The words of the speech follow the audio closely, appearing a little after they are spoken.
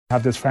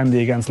have this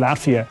friendly against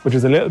Latvia, which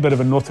is a little bit of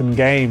a nothing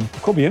game.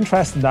 It could be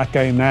interesting, that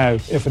game now,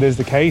 if it is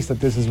the case that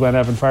this is when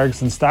Evan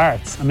Ferguson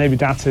starts, and maybe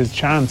that's his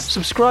chance.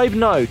 Subscribe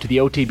now to the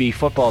OTB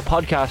Football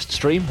Podcast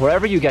stream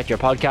wherever you get your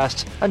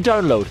podcasts, and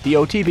download the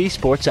OTB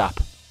Sports app.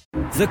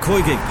 The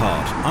Koigig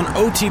Pod on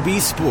OTB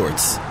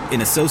Sports,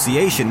 in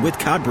association with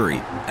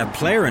Cadbury. A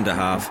player and a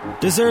half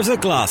deserves a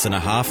glass and a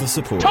half of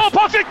support. Tall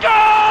pocket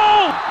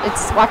goal!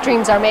 It's what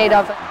dreams are made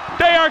of.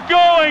 They are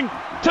going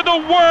to the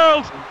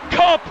World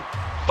Cup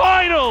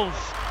Finals!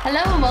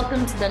 Hello and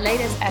welcome to the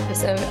latest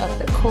episode of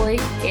the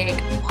Koigig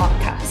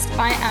Podcast.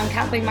 I am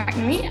Kathleen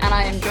McNamee and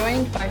I am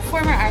joined by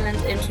former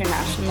Ireland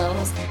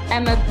internationals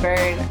Emma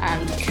Byrne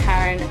and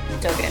Karen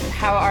Duggan.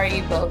 How are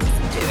you both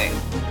doing?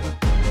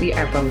 We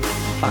are both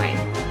fine.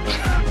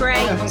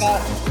 Great.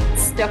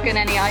 Stuck in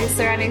any ice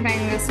or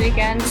anything this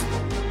weekend?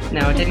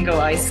 No, I didn't go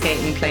ice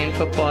skating, playing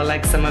football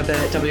like some of the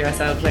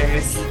WSL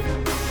players.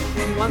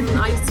 It wasn't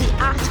icy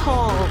at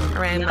all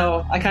around.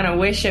 No, I kind of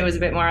wish it was a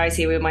bit more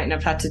icy. We mightn't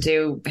have had to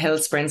do hill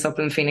sprints up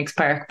in Phoenix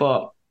Park,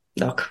 but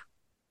look.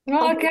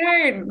 Oh,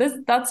 Karen,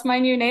 that's my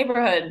new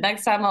neighbourhood.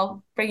 Next time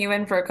I'll bring you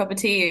in for a cup of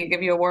tea and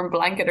give you a warm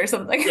blanket or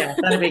something. Yeah,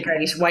 that'd be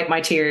great. Wipe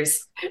my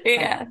tears.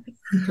 Yeah.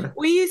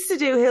 We used to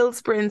do hill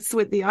sprints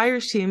with the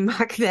Irish team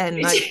back then,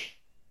 like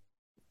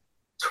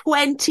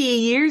 20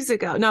 years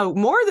ago. No,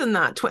 more than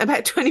that.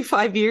 About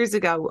 25 years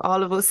ago,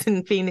 all of us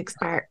in Phoenix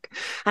Park.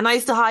 And I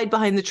used to hide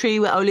behind the tree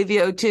with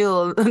Olivia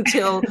O'Toole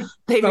until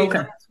they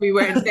realised we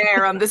weren't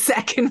there on the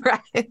second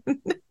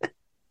round.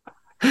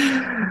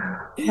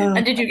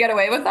 And did you get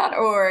away with that,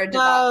 or did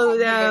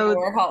that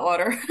more hot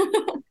water?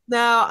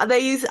 No,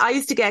 I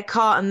used to get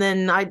caught, and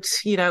then I'd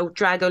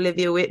drag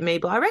Olivia with me.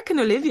 But I reckon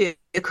Olivia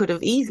could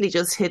have easily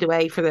just hid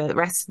away for the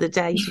rest of the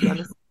day. To be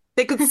honest,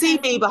 they could see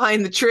me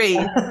behind the tree.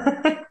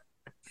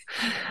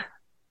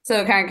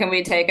 So, Karen, can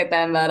we take it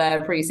then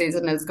that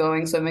pre-season is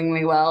going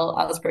swimmingly well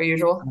as per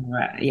usual?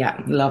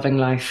 Yeah, loving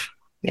life.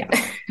 Yeah.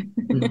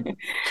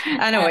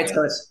 I know, it's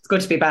good. It's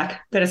good to be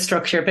back. Bit of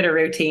structure, bit of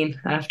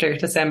routine after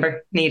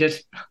December needed.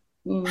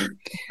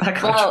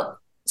 Well,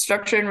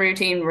 structure and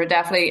routine were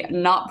definitely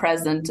not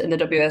present in the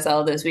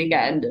WSL this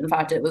weekend. In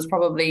fact, it was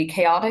probably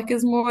chaotic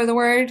is more the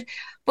word.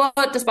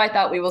 But despite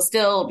that, we will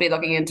still be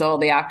looking into all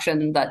the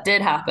action that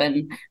did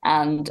happen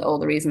and all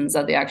the reasons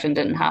that the action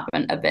didn't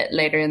happen a bit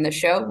later in the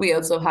show. We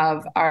also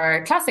have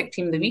our classic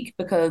team of the week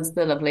because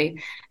the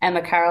lovely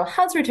Emma Carroll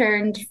has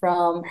returned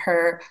from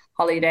her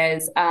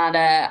holidays. And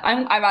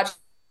I'm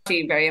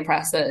actually very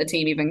impressed that a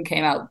team even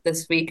came out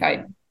this week.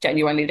 I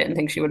genuinely didn't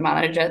think she would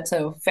manage it.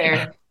 So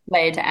fair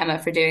play to Emma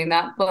for doing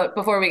that. But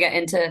before we get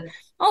into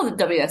all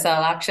the WSL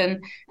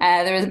action,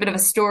 there was a bit of a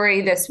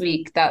story this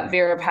week that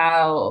Vera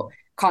Pauw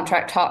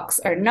contract talks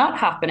are not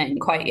happening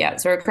quite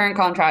yet. So her current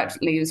contract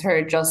leaves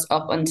her just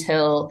up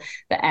until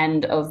the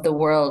end of the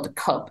World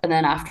Cup. And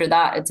then after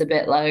that, it's a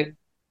bit like,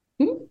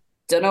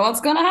 don't know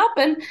what's going to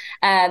happen.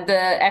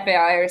 The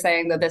FAI are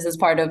saying that this is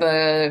part of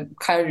a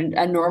kind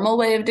of a normal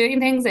way of doing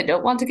things. They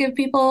don't want to give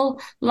people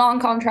long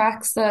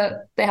contracts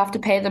that they have to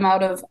pay them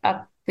out of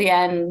at the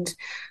end.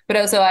 But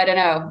also, I don't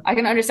know, I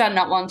can understand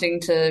not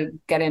wanting to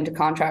get into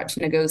contract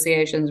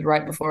negotiations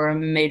right before a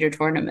major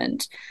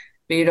tournament.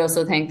 But you'd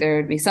also think there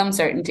would be some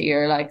certainty,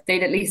 or like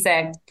they'd at least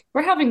say,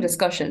 we're having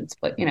discussions,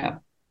 but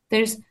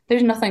there's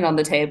nothing on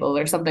the table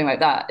or something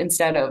like that,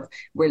 instead of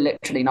we're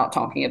literally not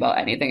talking about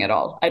anything at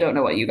all. I don't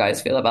know what you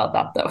guys feel about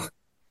that though.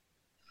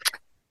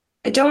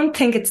 I don't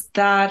think it's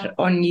that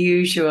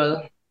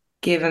unusual,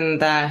 given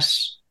that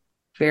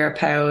Vera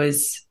Pauw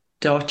is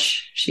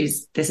Dutch.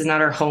 This is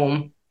not her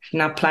home. She's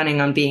not planning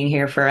on being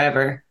here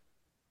forever.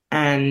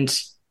 And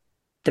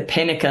the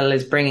pinnacle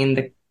is bringing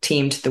the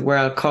team to the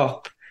World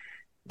Cup.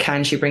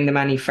 Can she bring them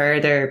any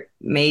further?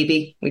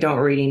 Maybe. We don't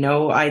really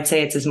know. I'd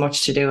say it's as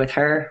much to do with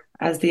her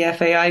as the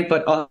FAI,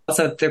 but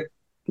also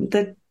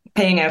the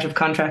paying out of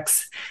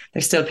contracts.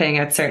 They're still paying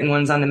out certain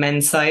ones on the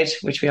men's side,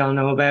 which we all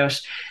know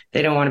about.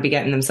 They don't want to be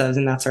getting themselves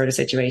in that sort of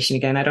situation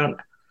again. I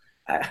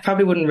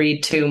probably wouldn't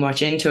read too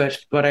much into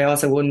it, but I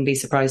also wouldn't be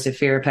surprised if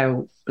Vera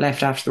Pauw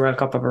left after the World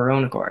Cup of her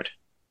own accord.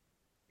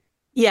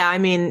 Yeah, I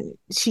mean,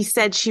 she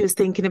said she was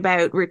thinking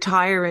about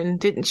retiring,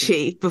 didn't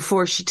she,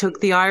 before she took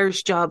the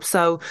Irish job.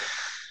 So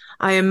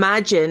I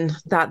imagine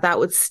that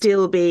would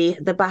still be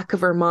the back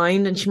of her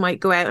mind and she might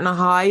go out on a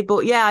high.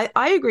 But yeah,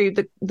 I agree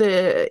with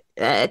the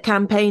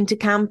campaign to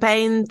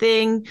campaign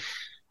thing.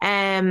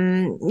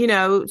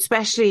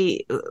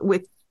 Especially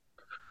with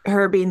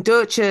her being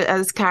Dutch,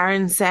 as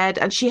Karen said,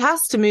 and she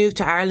has to move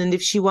to Ireland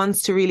if she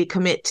wants to really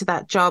commit to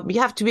that job.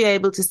 You have to be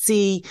able to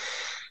see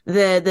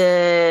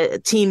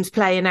the teams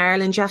play in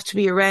Ireland. You have to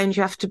be around.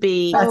 You have to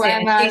be.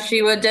 Emma,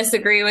 she would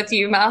disagree with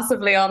you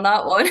massively on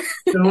that one.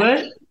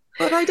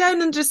 But I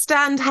don't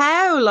understand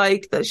how.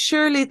 Like that,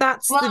 surely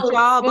that's the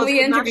job of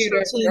the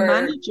national team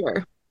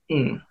manager.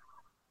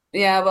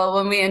 Yeah, well,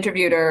 when we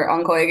interviewed her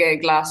on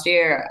Koigig last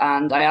year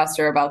and I asked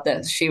her about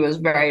this, she was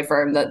very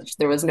firm that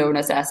there was no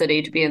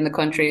necessity to be in the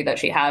country, that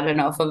she had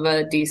enough of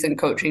a decent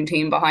coaching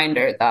team behind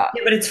her. Yeah,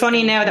 but it's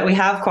funny now that we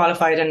have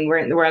qualified and we're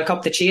in the World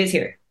Cup that she is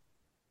here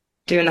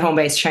doing the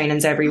home-based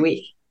trainings every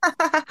week.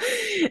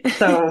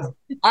 So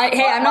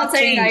I'm not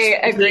saying I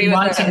agree with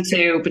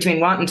that. Between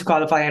wanting to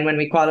qualify and when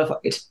we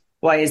qualified,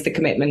 why is the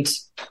commitment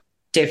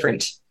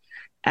different?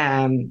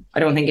 I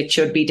don't think it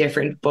should be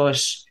different,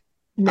 but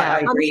no, I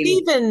agree.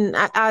 Even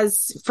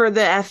as for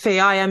the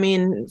FAI, I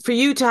mean, for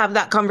you to have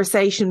that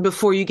conversation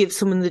before you give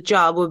someone the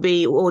job would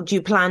be, or do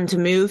you plan to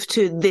move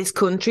to this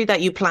country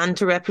that you plan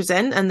to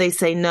represent? And they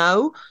say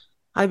no.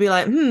 I'd be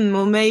like,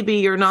 well, maybe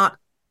you're not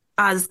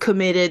as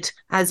committed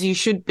as you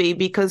should be,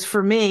 because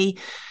for me...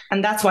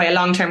 And that's why a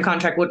long-term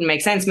contract wouldn't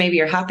make sense. Maybe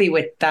you're happy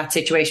with that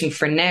situation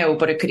for now,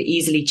 but it could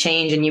easily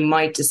change and you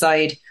might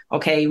decide,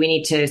 okay, we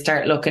need to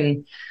start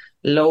looking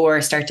lower,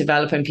 start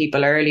developing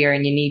people earlier,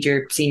 and you need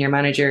your senior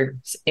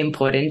manager's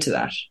input into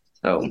that.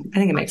 So I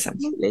think it makes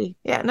sense. Absolutely.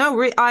 Yeah,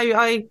 no,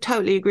 I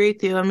totally agree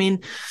with you. I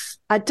mean,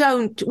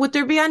 would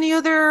there be any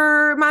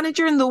other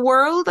manager in the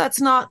world that's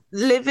not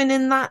living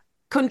in that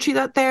country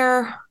that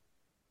they're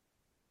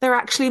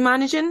actually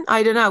managing?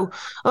 I don't know.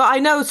 Well, I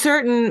know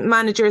certain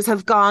managers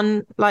have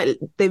gone, like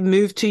they've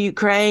moved to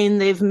Ukraine,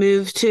 they've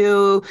moved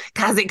to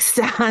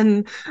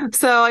Kazakhstan.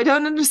 So I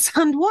don't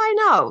understand why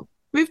not.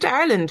 Move to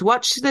Ireland,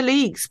 watch the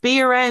leagues,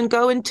 be around,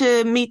 go in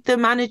to meet the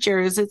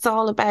managers. It's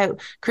all about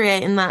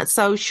creating that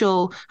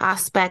social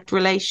aspect,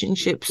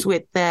 relationships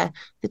with the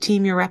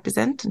team you're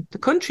representing, the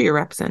country you're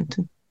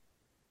representing.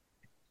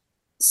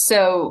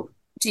 So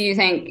do you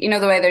think,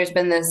 the way there's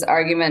been this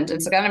argument,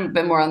 it's kind of a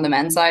bit more on the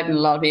men's side, and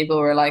a lot of people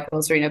were like,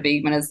 well, Sarina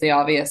Wiegman is the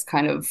obvious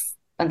kind of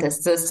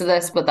antithesis to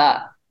this, but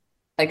that,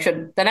 like,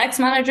 should the next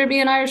manager be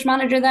an Irish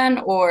manager then?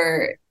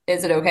 Or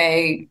is it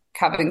okay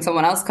having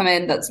someone else come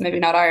in that's maybe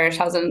not Irish,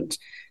 hasn't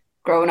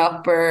grown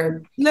up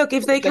or look,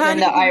 if they can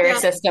the Irish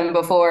system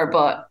before,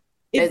 but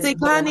if they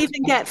can't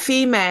even get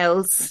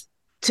females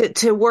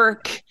to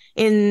work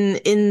in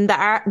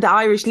the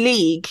Irish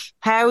league,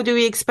 how do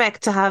we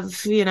expect to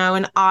have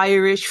an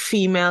Irish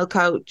female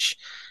coach?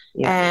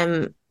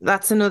 Yeah.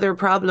 That's another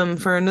problem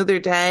for another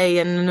day,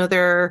 and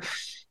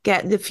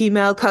get the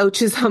female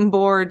coaches on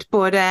board.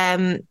 But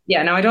I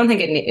don't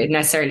think it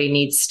necessarily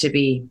needs to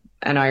be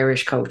an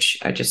Irish coach.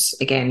 I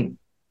just, again,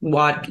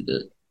 what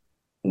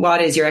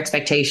is your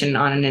expectation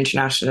on an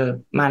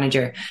international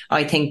manager?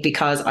 I think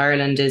because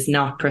Ireland is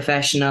not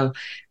professional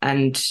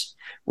and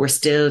we're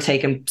still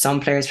taking some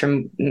players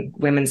from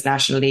Women's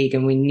National League,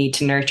 and we need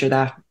to nurture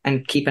that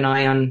and keep an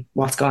eye on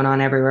what's going on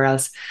everywhere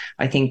else.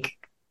 I think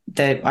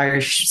the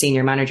Irish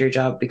senior manager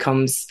job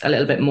becomes a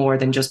little bit more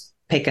than just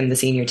picking the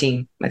senior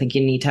team. I think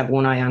you need to have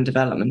one eye on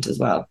development as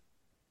well.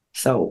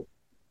 So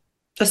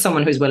just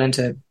someone who's willing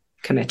to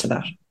commit to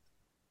that.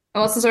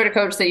 What's the sort of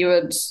coach that you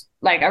would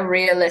like, a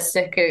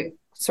realistic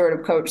sort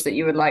of coach that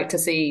you would like to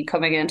see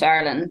coming into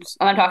Ireland?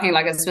 And I'm talking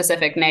like a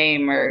specific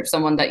name or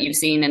someone that you've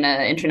seen in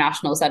an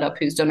international setup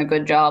who's done a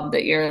good job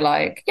that you're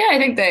like, yeah, I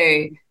think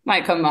they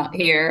might come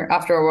here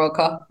after a World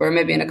Cup, or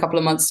maybe in a couple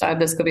of months' time,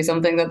 this could be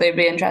something that they'd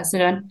be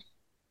interested in.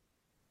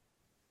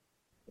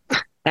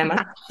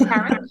 Emma?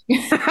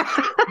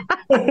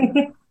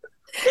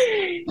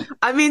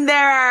 I mean,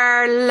 there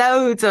are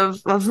loads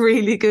of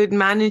really good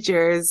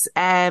managers.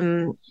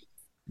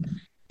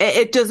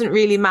 It doesn't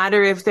really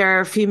matter if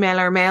they're female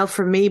or male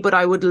for me, but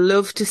I would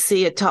love to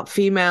see a top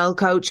female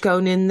coach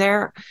going in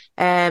there.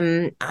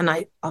 And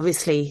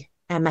obviously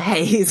Emma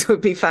Hayes would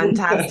be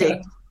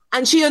fantastic.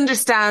 And she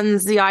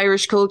understands the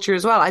Irish culture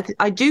as well.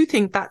 I do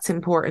think that's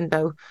important,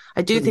 though.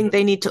 I do think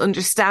they need to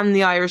understand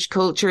the Irish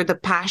culture, the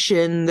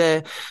passion,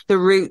 the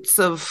roots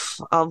of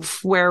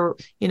where,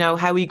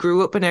 how we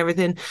grew up and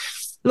everything.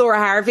 Laura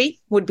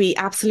Harvey would be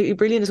absolutely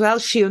brilliant as well.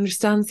 She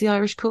understands the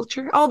Irish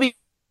culture.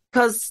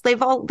 Because they've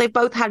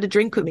both had a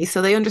drink with me,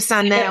 so they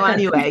understand now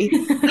anyway.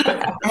 Is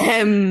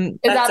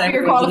that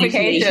your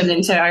qualification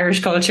into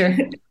Irish culture?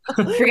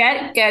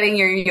 Forget getting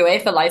your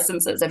UEFA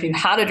licenses. If you've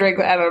had a drink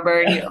with Emma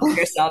Byrne, you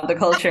understand the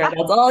culture.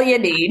 That's all you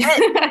need.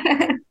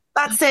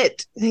 That's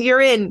it. You're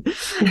in.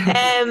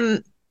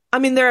 I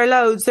mean, there are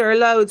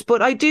loads,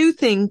 but I don't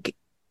think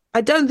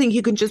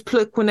you can just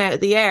pluck one out of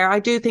the air.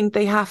 I do think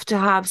they have to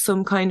have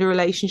some kind of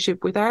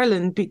relationship with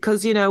Ireland,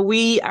 because,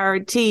 we are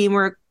a team,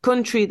 we're a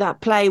country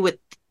that play with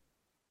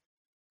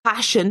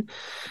passion,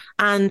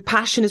 and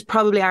passion is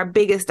probably our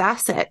biggest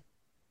asset.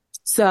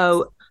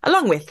 So,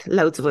 along with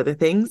loads of other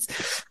things,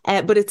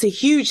 but it's a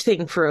huge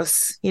thing for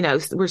us.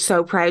 We're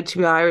so proud to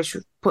be Irish,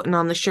 putting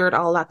on the shirt,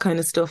 all that kind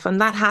of stuff,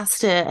 and that has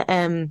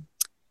to,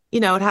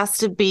 it has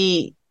to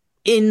be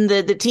in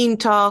the team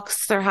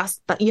talks.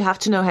 You have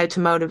to know how to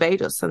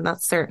motivate us, and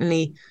that's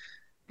certainly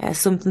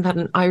something that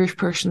an Irish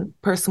person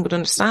would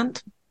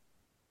understand.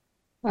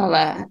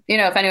 Well,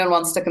 if anyone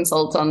wants to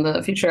consult on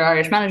the future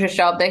Irish manager's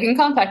job, they can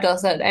contact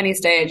us at any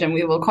stage, and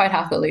we will quite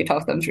happily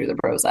talk them through the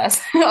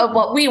process of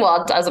what we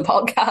want as a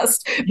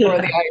podcast for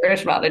the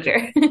Irish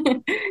manager.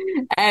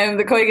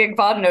 The COYGIG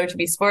Pod on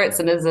OTB Sports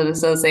and is in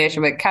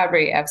association with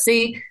Cadbury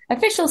FC,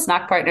 official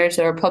snack partner to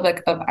the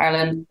Republic of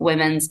Ireland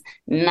women's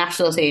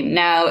national team.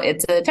 Now,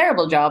 it's a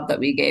terrible job that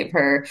we gave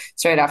her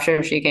straight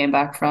after she came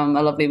back from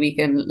a lovely week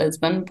in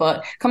Lisbon.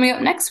 But coming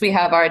up next, we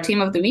have our Team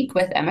of the Week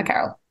with Emma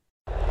Carroll.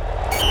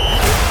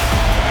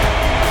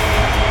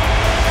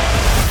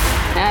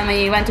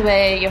 Emma, you went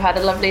away, you had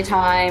a lovely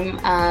time,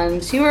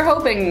 and you were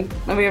hoping,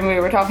 we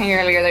were talking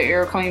earlier, that you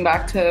were coming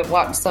back to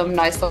watch some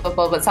nice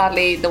football, but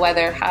sadly the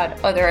weather had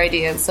other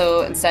ideas,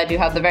 so instead you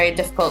had the very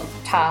difficult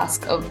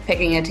task of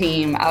picking a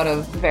team out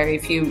of very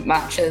few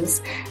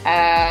matches.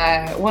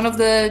 One of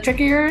the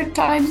trickier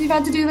times you've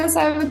had to do this,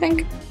 I would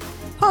think.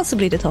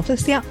 Possibly the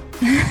toughest, yeah.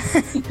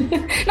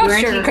 Not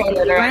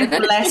sugarcoated or weren't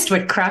anything. blessed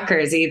with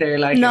crackers either.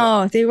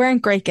 No, they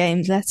weren't great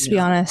games, let's be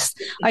honest.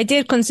 I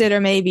did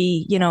consider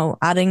maybe,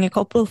 adding a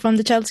couple from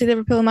the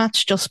Chelsea-Liverpool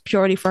match just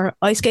purely for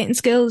ice skating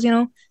skills,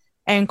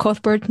 Aaron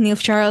Cuthbert, Neil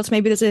Charles,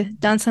 maybe there's a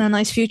dance and a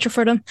nice future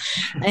for them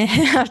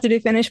after they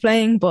finish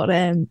playing. But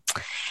it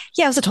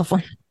was a tough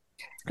one.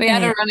 We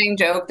had a running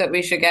joke that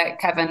we should get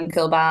Kevin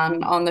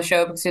Kilban on the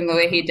show because in the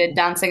way he did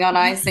dancing on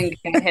ice and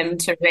get him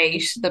to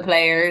rate the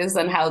players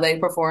and how they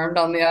performed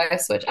on the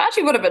ice, which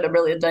actually would have been a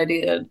brilliant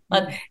idea.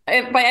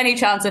 And by any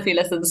chance, if he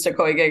listens to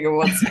Koi Giga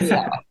once,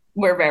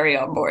 we're very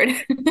on board.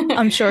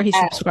 I'm sure he's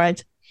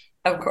subscribed.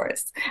 Of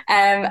course.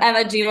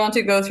 Emma, do you want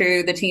to go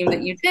through the team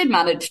that you did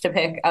manage to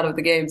pick out of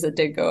the games that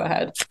did go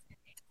ahead?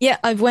 Yeah,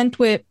 I've went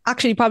with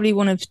actually probably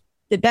one of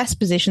the best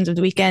positions of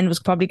the weekend was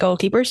probably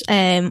goalkeepers.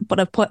 But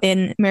I've put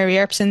in Mary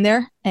Earpson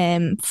there,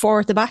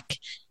 4 at the back,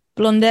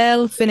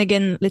 Blundell,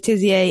 Finnegan,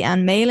 Letizier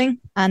and Mailing,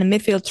 and a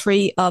midfield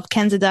 3 of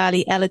Kenza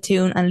Daly, Ella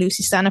Toone and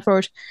Lucy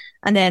Staniford.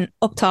 And then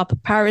up top,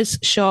 Paris,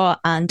 Shaw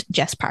and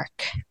Jess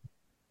Park.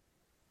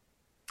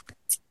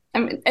 I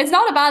mean, it's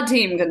not a bad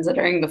team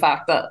considering the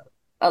fact that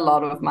a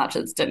lot of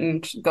matches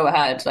didn't go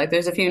ahead. Like,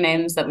 there's a few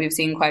names that we've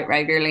seen quite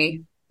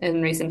regularly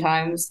in recent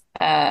times.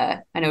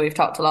 I know we've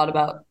talked a lot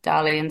about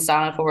Daly and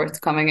Staniford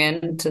coming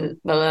in to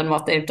Villa and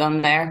what they've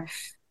done there.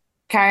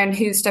 Karen,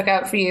 who stuck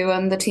out for you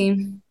on the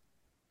team?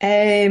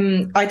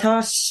 I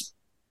thought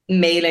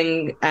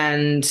Mailing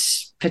and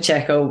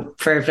Pacheco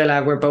for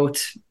Villa were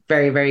both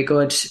very, very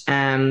good.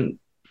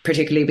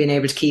 Particularly being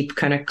able to keep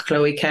kind of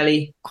Chloe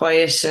Kelly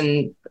quiet,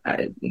 and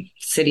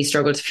City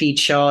struggled to feed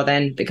Shaw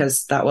then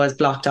because that was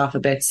blocked off a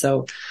bit.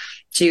 So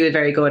she was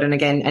very good, and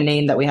again, a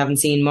name that we haven't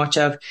seen much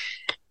of.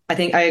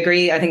 I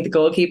agree. I think the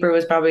goalkeeper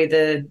was probably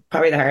the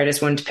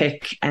hardest one to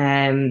pick.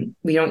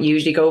 We don't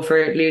usually go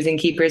for losing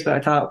keepers, but I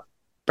thought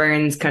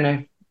Burns kind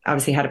of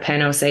obviously had a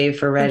penalty save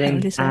for Reading,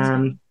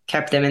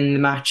 kept them in the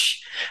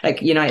match.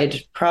 Like,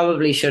 United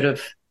probably should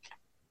have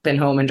been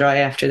home and dry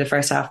after the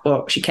first half,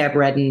 but she kept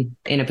Reading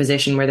in a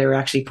position where they were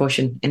actually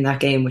pushing in that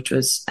game, which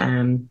was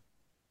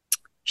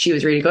she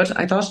was really good,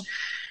 I thought.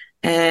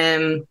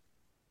 Pretty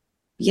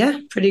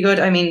good.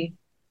 I mean,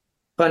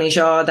 Bunny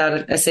Shaw,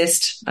 that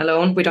assist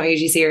alone, we don't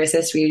usually see her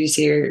assist, we usually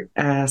see her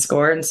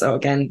score, and so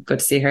again, good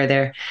to see her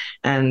there.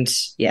 And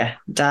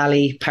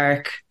Daly,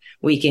 Park,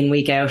 week in,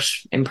 week out,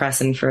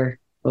 impressing for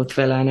both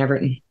Villa and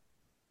Everton.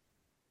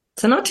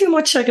 So not too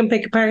much I can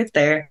pick apart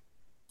there.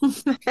 Well,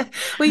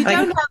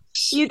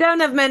 you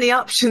don't have many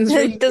options.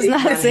 It does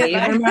not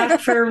say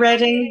for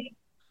Reading.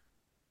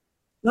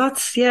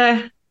 Lots,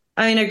 yeah.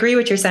 I mean, I agree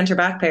with your centre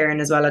back pairing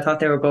as well. I thought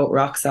they were both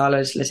rock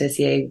solid.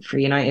 Letizier for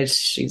United,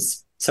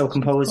 she's so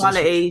composed.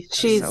 Quality.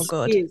 She's so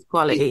good. She's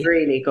quality. She's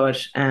really good.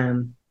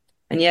 And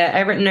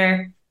Everton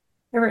are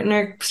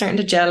starting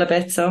to gel a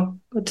bit, so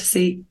good to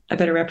see a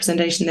bit of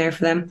representation there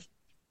for them.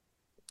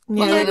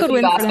 Yeah, one of the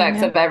few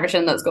aspects of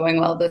Everton that's going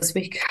well this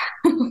week.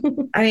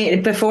 I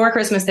mean, before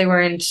Christmas they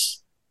weren't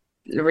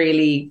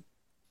really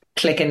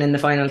clicking in the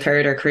final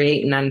third or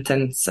creating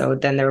anything, so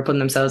then they were putting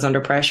themselves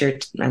under pressure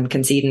and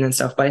conceding and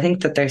stuff, but I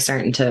think that they're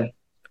starting to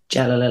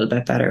gel a little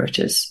bit better, which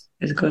is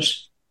good.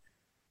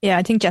 Yeah,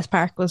 I think Jess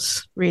Park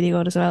was really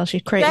good as well. She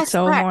created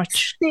so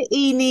much.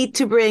 City need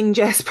to bring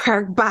Jess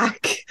Park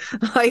back.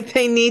 Like,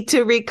 they need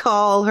to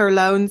recall her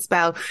loan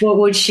spell. What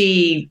would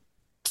she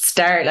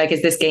start? Like,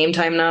 is this game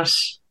time not?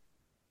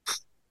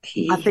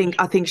 I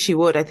think she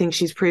would. I think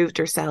she's proved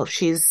herself.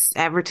 She's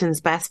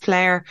Everton's best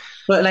player.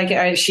 But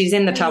like, she's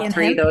in the top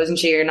 3 though, isn't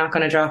she? You're not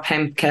going to drop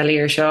Hemp, Kelly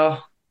or Shaw.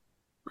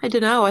 I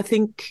don't know. I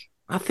think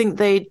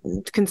they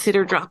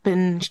consider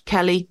dropping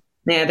Kelly.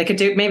 Yeah, they could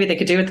do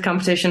with the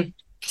competition.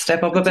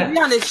 Step up a bit. To be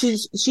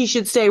honest, she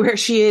should stay where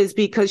she is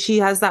because she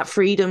has that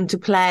freedom to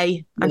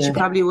play, and she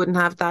probably wouldn't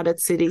have that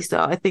at City.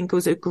 So I think it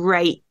was a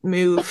great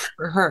move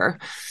for her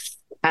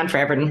and for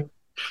Everton.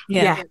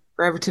 Yeah,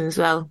 for Everton as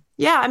well.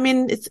 Yeah, I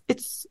mean, it's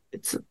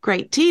a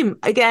great team.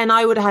 Again,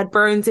 I would have had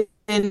Burns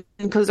in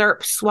because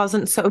Earps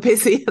wasn't so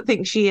busy. I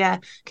think she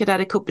could have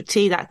had a cup of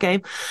tea that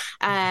game.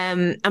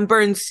 And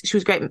Burns, she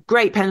was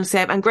great penalty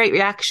save and great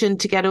reaction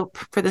to get up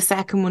for the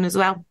second one as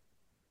well.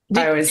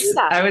 I was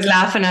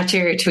laughing at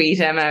your tweet,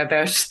 Emma,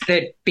 about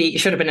should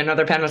have been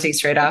another penalty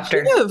straight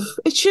after.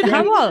 It should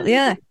have. Well,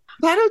 yeah.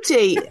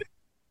 Penalty.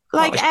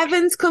 Like,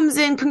 Evans comes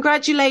in,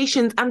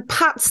 congratulations, and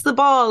pats the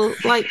ball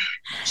like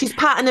she's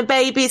patting a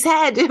baby's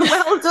head.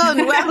 Well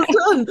done, well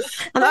done.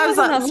 And I was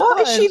like,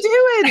 what is she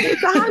doing?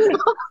 It's a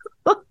handball.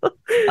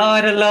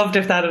 I'd have loved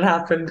if that had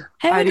happened.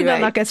 How did that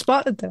not get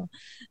spotted though?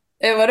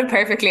 It would have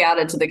perfectly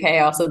added to the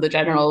chaos of the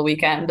general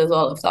weekend as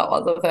well if that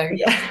was a thing.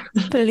 Yeah.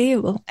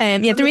 Unbelievable.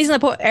 The reason I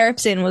put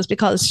Earps in was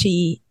because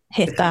she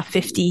hit that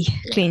 50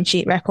 clean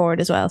sheet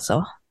record as well.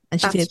 So And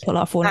she did pull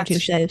off one or two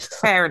saves.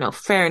 Fair enough.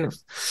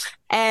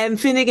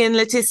 Finnegan,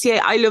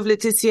 Laetitia. I love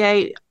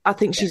Laetitia. I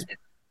think she's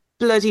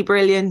bloody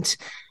brilliant.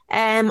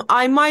 I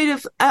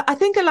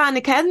think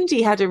Alana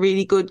Kennedy had a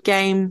really good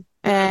game.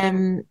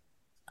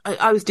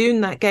 I was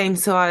doing that game,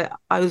 so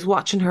I was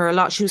watching her a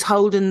lot. She was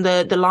holding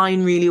the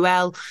line really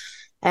well.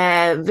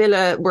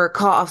 Villa were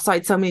caught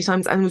offside so many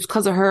times, and it was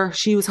because of her.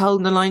 She was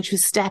holding the line. She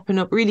was stepping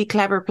up. Really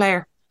clever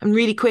player and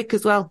really quick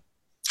as well.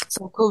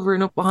 So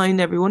covering up behind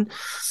everyone.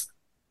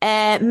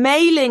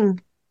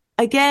 Mailing,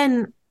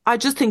 again, I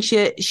just think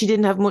she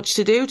didn't have much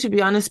to do, to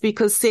be honest,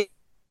 because City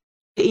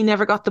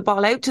never got the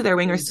ball out to their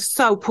wingers.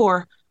 So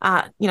poor,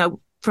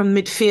 from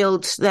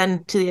midfield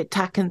then to the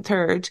attacking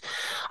third.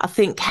 I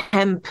think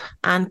Hemp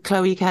and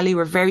Chloe Kelly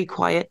were very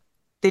quiet.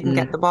 Didn't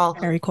get the ball.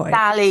 Very quiet.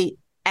 Sally,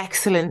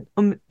 excellent.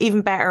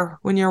 Even better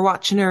when you're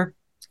watching her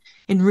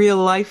in real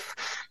life.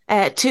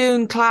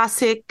 Toon,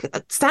 classic.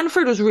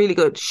 Stanford was really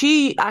good.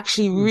 She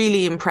actually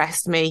really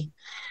impressed me,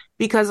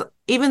 because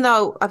even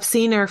though I've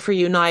seen her for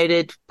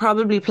United,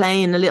 probably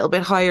playing a little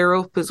bit higher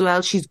up as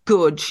well, she's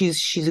good.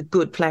 She's a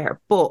good player.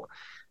 But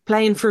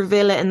playing for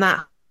Villa in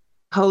that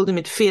holding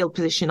midfield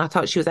position, I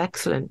thought she was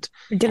excellent.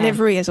 Her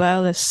delivery as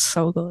well is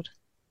so good.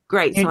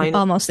 Great sign.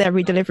 Almost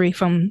every delivery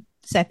from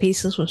set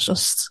pieces was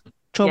just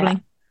troubling.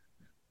 Yeah.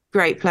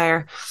 Great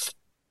player.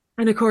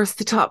 And of course,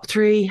 the top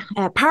three.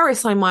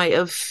 Paris, it might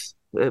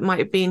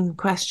have been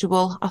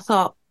questionable. I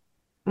thought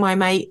my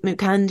mate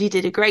Mukandi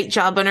did a great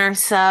job on her,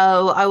 so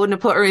I wouldn't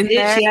have put her in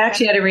there. She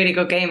actually had a really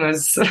good game. I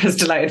was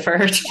delighted for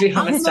her, to be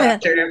honest,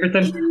 after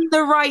everything. In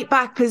the right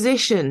back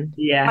position.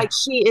 Yeah. Like,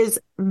 she is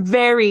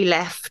very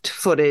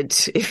left-footed,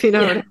 if you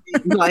know what I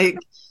mean. Like,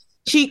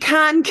 she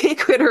can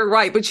kick with her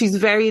right, but she's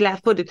very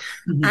left-footed.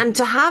 Mm-hmm. And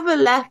to have a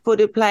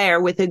left-footed player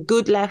with a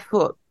good left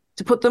foot,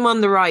 to put them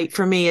on the right,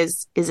 for me,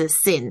 is a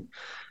sin,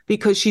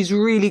 because she's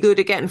really good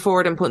at getting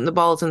forward and putting the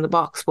balls in the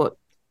box. But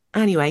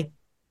anyway,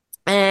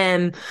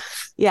 and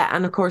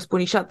of course,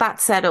 Bunny Shot. That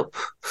setup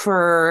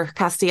for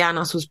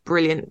Castellanos was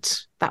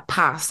brilliant. That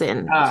pass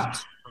in.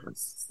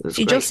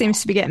 She just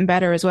seems to be getting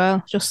better as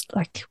well. Just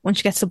like when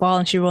she gets the ball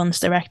and she runs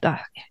direct,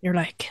 that you're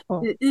like,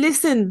 oh.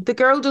 Listen, the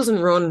girl doesn't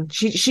run.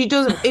 She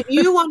doesn't. If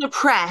you want to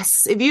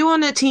press, if you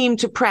want a team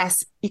to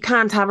press, you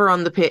can't have her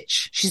on the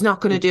pitch. She's not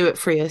going to do it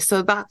for you.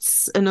 So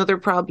that's another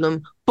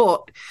problem.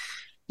 But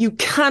you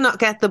cannot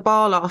get the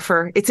ball off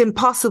her. It's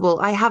impossible.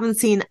 I haven't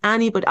seen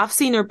anybody. I've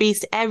seen her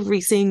beast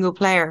every single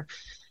player.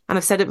 And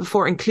I've said it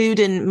before,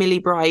 including Millie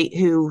Bright,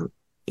 who,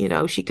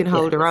 she can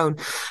hold her own.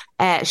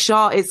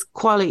 Shaw is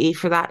quality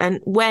for that. And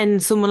when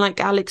someone like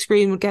Alex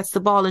Greenwood gets the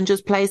ball and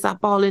just plays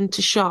that ball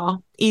into Shaw,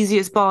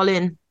 easiest ball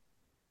in,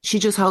 she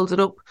just holds it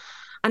up.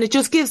 And it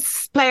just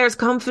gives players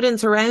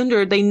confidence around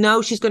her. They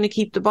know she's going to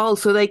keep the ball,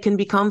 so they can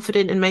be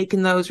confident in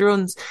making those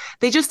runs.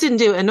 They just didn't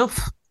do it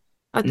enough.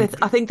 I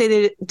think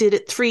they did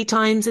it 3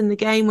 times in the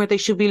game, where they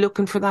should be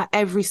looking for that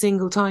every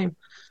single time.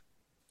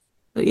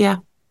 But yeah,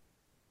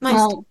 nice.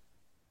 Well,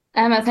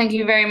 Emma, thank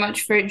you very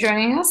much for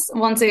joining us.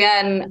 Once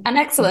again, an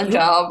excellent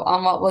job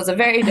on what was a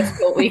very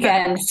difficult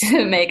weekend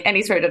to make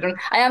any sort of...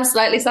 I am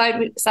slightly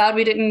sad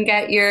we didn't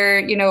get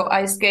your,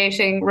 ice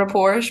skating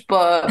report,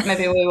 but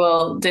maybe we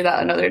will do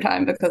that another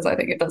time, because I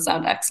think it does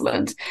sound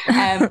excellent.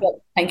 But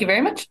thank you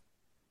very much.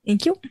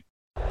 Thank you.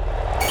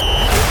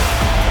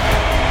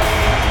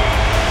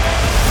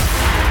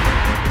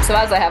 So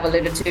as I have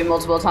alluded to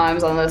multiple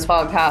times on this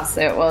podcast,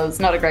 it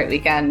was not a great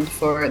weekend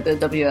for the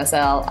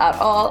WSL at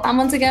all. And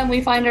once again, we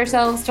find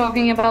ourselves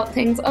talking about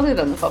things other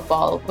than the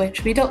football,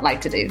 which we don't like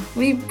to do.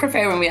 We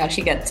prefer when we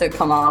actually get to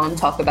come on and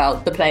talk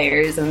about the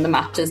players and the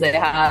matches they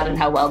had and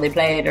how well they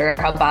played or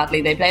how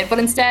badly they played. But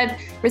instead,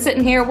 we're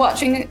sitting here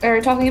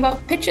talking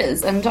about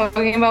pitches and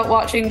talking about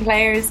watching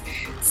players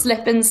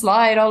slip and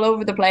slide all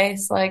over the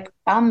place like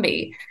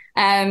Bambi.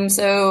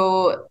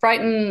 So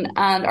Brighton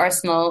and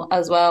Arsenal,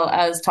 as well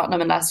as Tottenham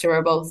and Leicester,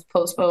 were both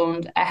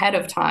postponed ahead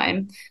of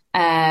time.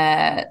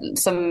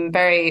 Some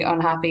very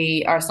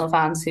unhappy Arsenal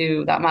fans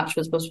who that match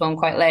was postponed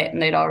quite late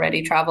and they'd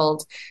already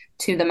travelled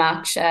to the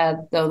match,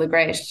 though the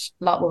great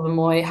Lotwell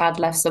Moy had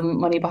left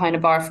some money behind a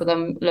bar for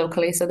them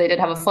locally, so they did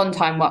have a fun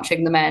time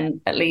watching the men,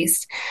 at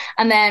least.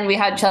 And then we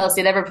had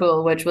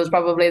Chelsea-Liverpool, which was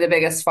probably the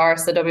biggest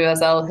farce the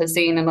WSL has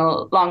seen in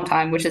a long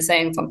time, which is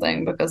saying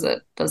something, because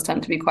it does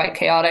tend to be quite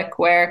chaotic,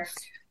 where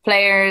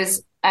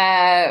players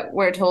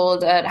were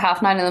told at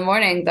 9:30 in the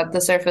morning that the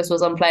surface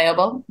was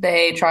unplayable.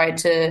 They tried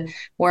to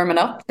warm it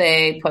up.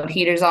 They put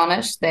heaters on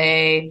it.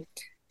 They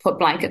put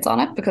blankets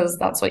on it, because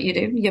that's what you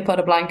do. You put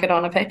a blanket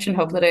on a pitch and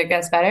hope that it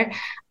gets better.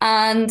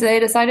 And they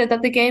decided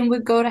that the game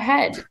would go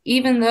ahead,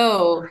 even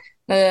though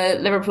the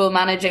Liverpool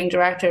managing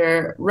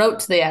director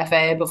wrote to the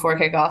FA before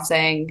kickoff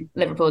saying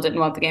Liverpool didn't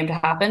want the game to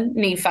happen.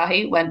 Niamh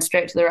Fahey went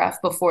straight to the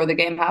ref before the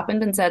game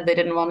happened and said they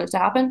didn't want it to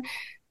happen.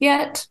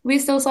 Yet we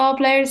still saw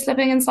players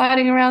slipping and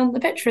sliding around the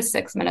pitch for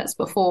 6 minutes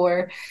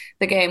before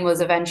the game was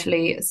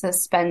eventually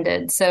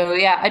suspended. So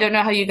yeah, I don't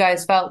know how you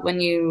guys felt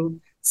when you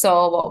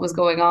saw what was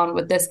going on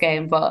with this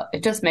game, but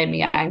it just made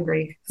me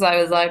angry because I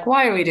was like,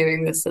 why are we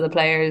doing this to the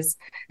players?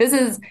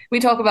 We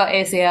talk about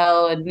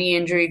ACL and knee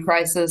injury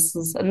crisis,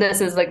 and this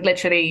is like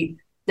literally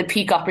the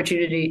peak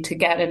opportunity to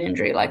get an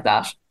injury like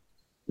that.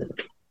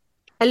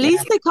 At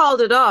least they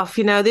called it off.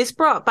 This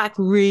brought back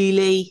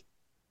really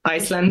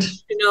Iceland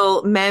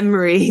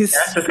memories.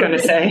 That's what I was going to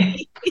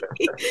say.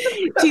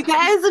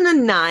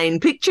 2009.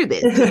 Picture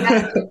this.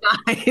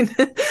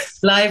 2009.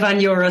 Live on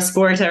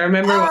Eurosport. I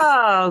remember.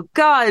 Oh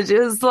God, it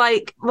was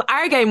like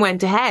our game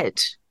went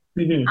ahead,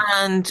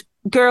 and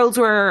girls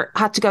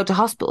had to go to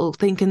hospital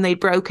thinking they'd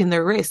broken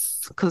their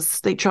wrists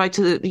because they tried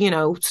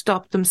to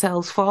stop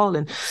themselves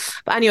falling.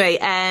 But anyway,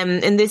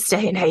 in this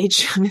day and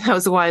age, I mean that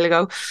was a while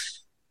ago,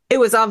 it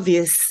was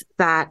obvious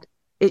that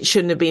it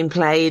shouldn't have been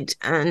played.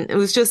 And it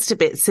was just a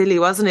bit silly,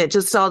 wasn't it?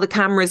 Just all the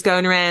cameras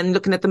going around,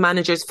 looking at the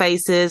managers'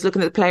 faces,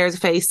 looking at the players'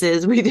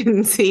 faces. We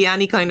didn't see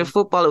any kind of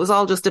football. It was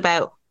all just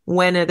about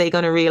when are they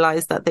going to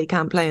realise that they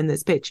can't play on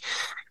this pitch?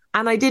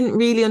 And I didn't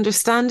really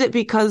understand it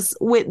because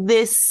with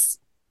this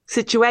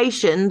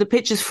situation, the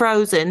pitch is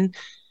frozen.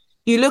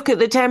 You look at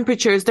the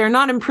temperatures, they're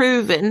not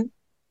improving.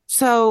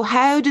 So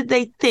how did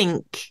they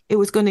think it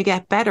was going to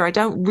get better? I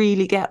don't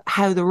really get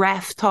how the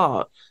ref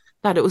thought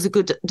that it was a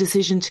good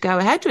decision to go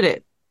ahead with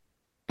it.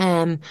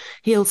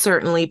 He'll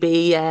certainly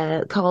be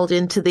called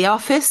into the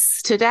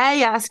office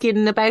today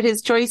asking about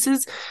his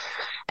choices.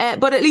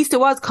 But at least it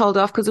was called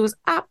off because it was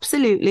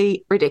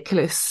absolutely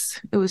ridiculous.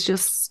 It was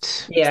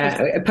just...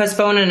 Yeah,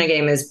 postponing a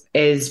game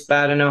is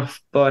bad enough,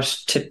 but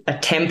to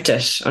attempt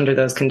it under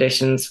those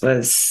conditions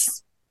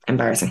was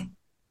embarrassing.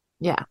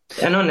 Yeah.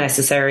 And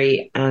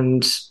unnecessary,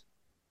 and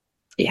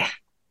yeah.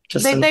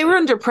 They were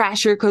under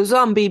pressure because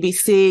on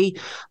BBC,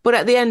 but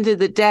at the end of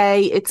the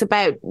day, it's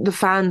about the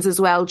fans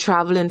as well,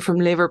 travelling from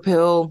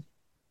Liverpool.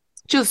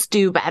 Just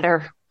do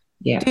better.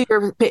 Yeah. Do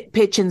your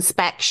pitch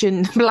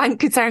inspection.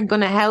 Blankets aren't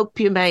going to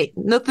help you, mate.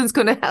 Nothing's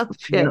going to help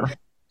you. No.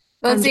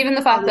 Well, it's even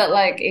the fact that,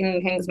 like,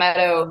 in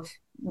Kingsmeadow,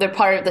 the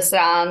part of the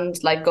stand,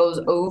 like, goes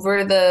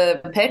over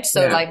the pitch.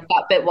 So, like,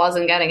 that bit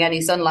wasn't getting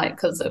any sunlight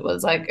because it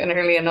was, like, an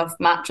early enough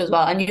match as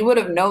well. And you would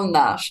have known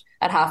that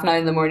at 9:30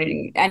 in the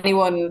morning.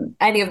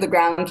 Any of the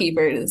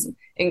groundkeepers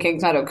in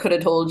Kingsmeadow could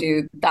have told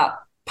you that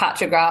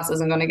patch of grass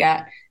isn't going to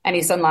get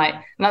any sunlight.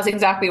 And that's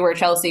exactly where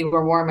Chelsea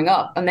were warming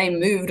up. And they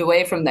moved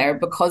away from there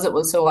because it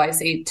was so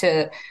icy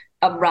to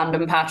a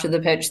random patch of the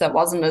pitch that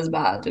wasn't as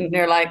bad. And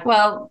you're like,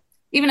 well,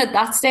 even at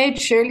that stage,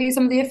 surely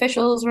some of the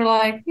officials were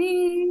like,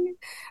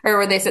 or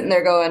were they sitting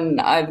there going,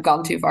 I've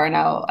gone too far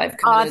now.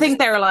 I think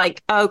they were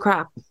like, oh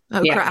crap.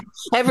 Crap.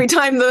 Every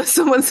time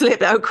someone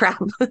slipped, oh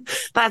crap.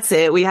 That's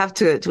it. We have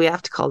to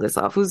call this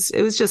off.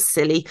 It was just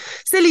silly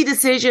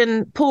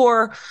decision,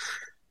 poor.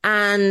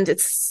 And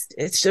it's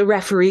the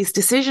referee's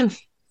decision.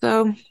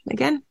 So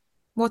again,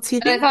 what's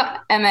he think? I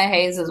thought Emma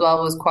Hayes as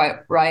well was quite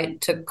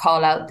right to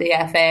call out the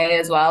FA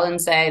as well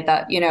and say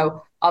that,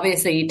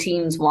 obviously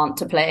teams want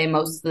to play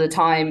most of the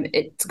time.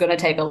 It's going to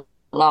take a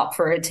lot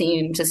for a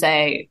team to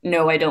say,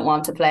 no, I don't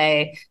want to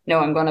play. No,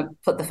 I'm going to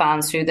put the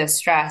fans through this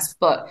stress.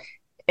 But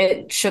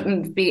it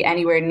shouldn't be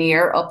anywhere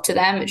near up to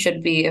them. It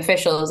should be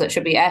officials. It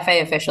should be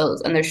FA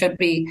officials. And there should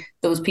be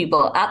those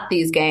people at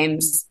these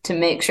games to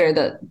make sure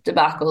that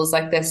debacles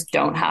like this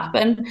don't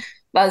happen.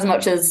 As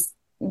much as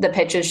the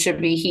pitches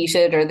should be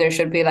heated or there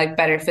should be like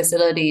better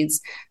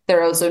facilities,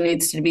 there also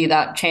needs to be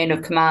that chain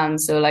of command.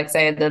 So like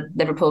say the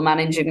Liverpool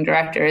managing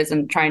director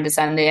isn't trying to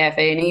send the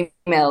FA an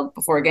email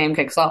before a game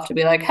kicks off to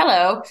be like,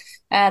 hello,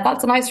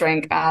 that's an ice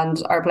rink and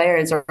our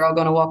players are all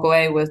going to walk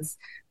away with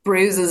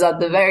bruises at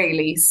the very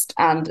least,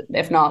 and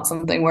if not,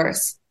 something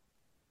worse.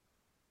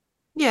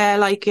 Yeah,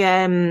 like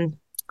I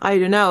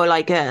don't know,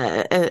 like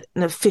an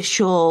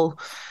official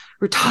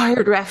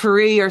retired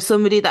referee or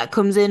somebody that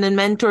comes in and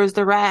mentors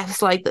the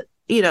refs, like,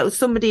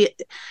 somebody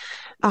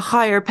a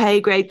higher pay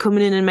grade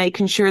coming in and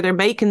making sure they're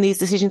making these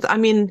decisions. I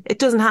mean, it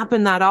doesn't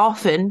happen that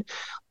often,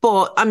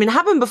 but I mean, it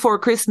happened before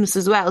Christmas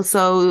as well,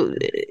 so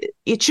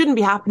it shouldn't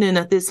be happening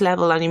at this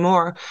level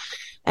anymore.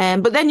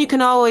 But then you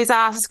can always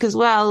ask as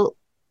well,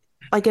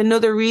 like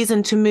another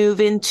reason to move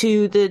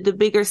into the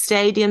bigger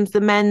stadiums,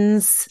 the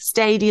men's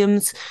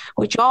stadiums,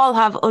 which all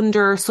have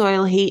under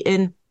soil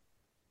heating,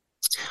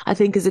 I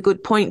think is a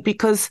good point,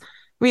 because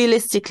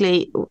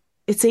realistically,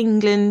 it's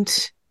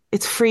England,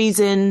 it's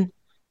freezing,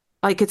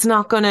 like it's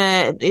not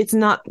gonna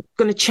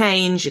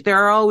change. There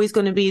are always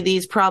going to be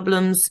these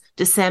problems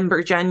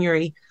December,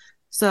 January.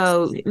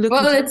 So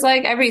it's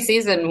like every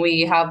season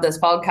we have this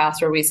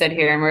podcast where we sit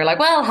here and we're like,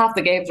 well, half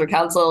the games were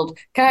cancelled.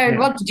 Karen,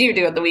 what did you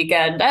do at the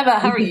weekend? Emma,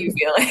 how are you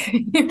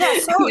feeling?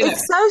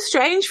 It's so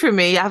strange for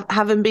me,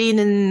 having been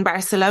in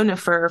Barcelona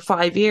for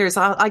 5 years.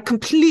 I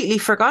completely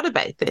forgot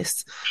about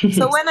this.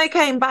 So when I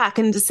came back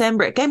in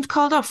December, games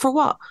called off for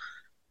what?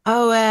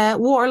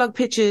 Waterlogged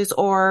pitches,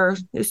 or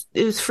it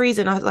was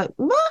freezing. I was like,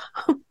 what?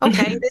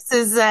 Okay, this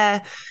is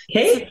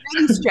really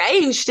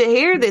strange to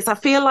hear this. I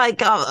feel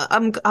like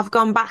I've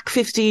gone back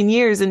 15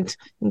 years in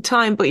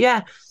time, but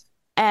yeah,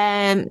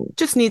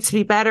 just needs to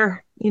be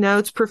better.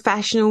 It's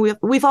professional.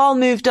 We've all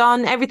moved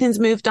on. Everything's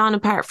moved on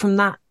apart from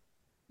that.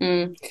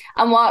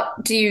 And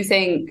what do you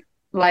think,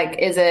 like,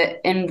 is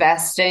it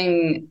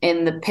investing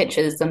in the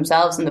pitches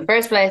themselves in the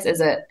first place?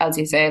 Is it, as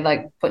you say,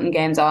 like putting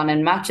games on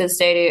in men's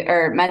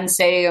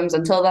stadiums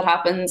until that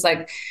happens?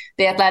 Like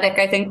The Athletic,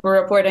 I think,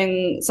 were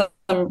reporting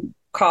some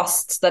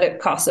costs that it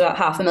costs about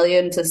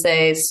 $500,000 to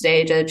say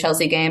stage a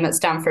Chelsea game at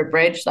Stamford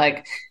Bridge.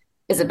 Like,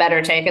 is it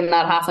better taking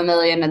that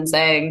 $500,000 and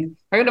saying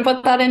we're going to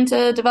put that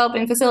into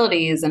developing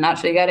facilities and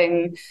actually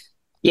getting...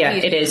 Yeah,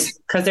 it is,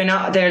 because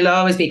there'll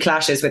always be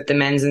clashes with the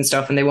men's and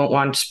stuff, and they won't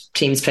want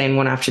teams playing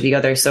one after the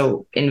other.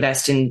 So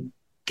invest in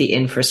the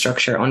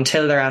infrastructure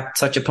until they're at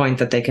such a point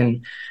that they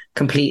can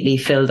completely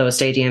fill those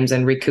stadiums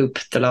and recoup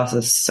the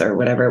losses or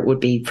whatever it would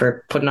be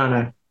for putting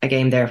on a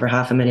game there for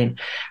 $500,000.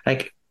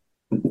 Like,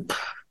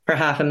 for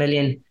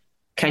 $500,000,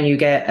 can you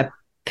get a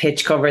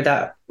pitch cover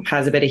that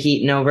has a bit of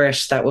heating over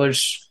it that would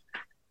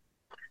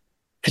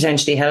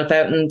potentially help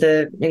out in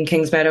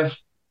Kingsmeadow?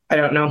 I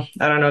don't know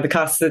the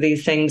costs of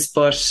these things,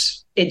 but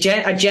a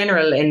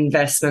general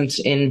investment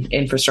in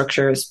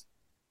infrastructure is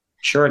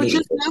surely... But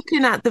just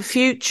looking at the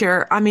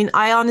future, I mean,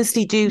 I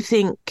honestly do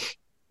think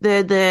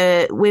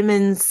the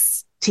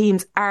women's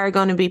teams are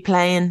going to be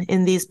playing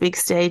in these big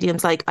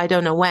stadiums. Like, I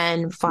don't know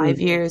when,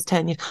 5 years,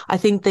 10 years. I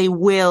think they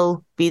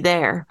will be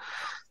there.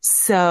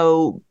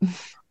 So,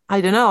 I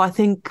don't know. I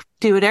think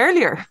do it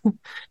earlier.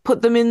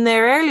 Put them in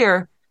there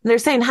earlier. And they're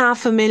saying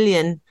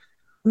 $500,000.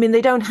 I mean,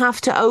 they don't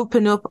have to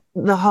open up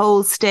the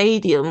whole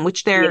stadium,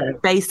 which they're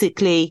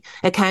basically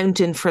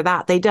accounting for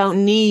that. They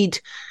don't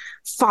need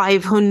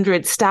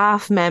 500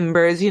 staff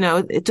members. You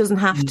know, it doesn't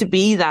have to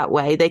be that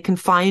way. They can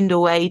find a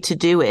way to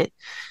do it.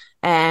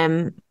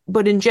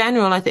 But in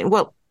general, I think,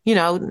 well, you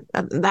know,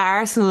 the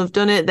Arsenal have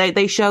done it.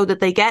 They show that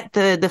they get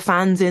the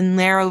fans in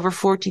there, over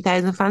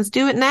 40,000 fans.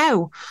 Do it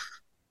now.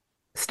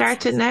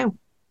 Start it now.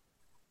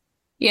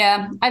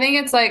 Yeah, I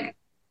think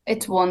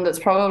it's one that's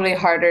probably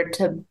harder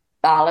to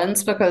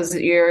balance, because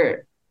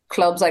your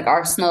clubs like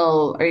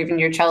Arsenal or even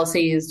your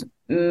Chelsea's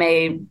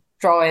may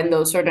draw in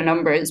those sort of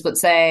numbers, but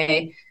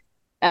say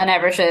an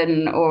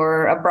Everton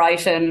or a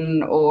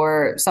Brighton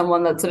or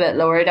someone that's a bit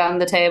lower down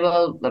the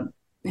table,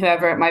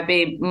 whoever it might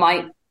be,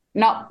 might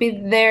not be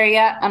there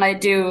yet. And I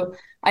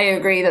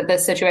agree that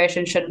this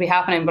situation should be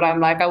happening, but I'm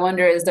like, I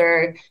wonder, is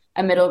there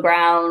a middle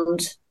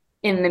ground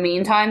in the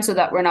meantime so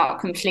that we're not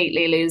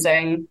completely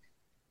losing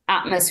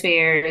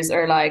atmospheres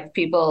or like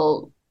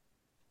people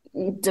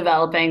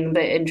developing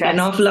the interest? An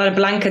awful lot of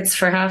blankets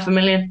for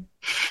 $500,000.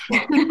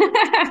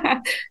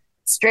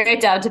 Straight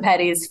down to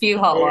Petty's, few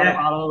hot water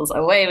bottles,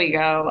 away we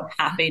go,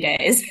 happy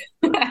days.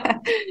 No,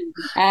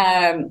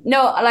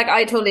 like,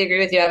 I totally agree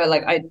with you, Eva.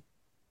 Like, I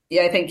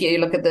think you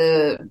look at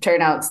the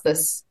turnouts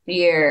this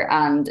year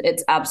and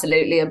it's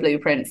absolutely a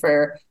blueprint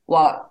for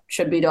what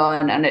should be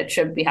done, and it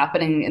should be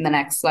happening in the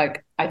next,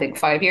 like, I think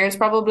 5 years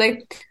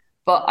probably.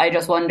 But I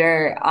just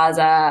wonder, as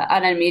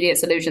an immediate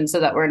solution, so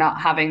that we're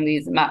not having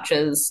these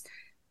matches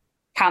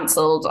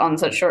cancelled on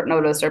such short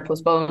notice or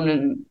postponed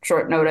in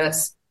short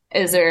notice,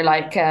 is there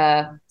like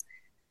a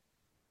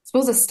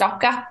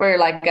stopgap or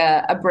like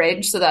a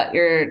bridge so that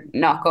you're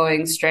not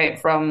going straight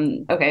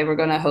from, okay, we're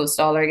going to host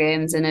all our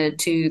games in a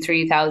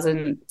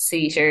 2,000-3,000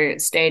 seater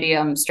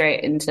stadium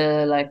straight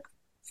into like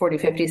 40,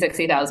 50,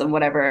 60,000,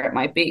 whatever it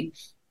might be?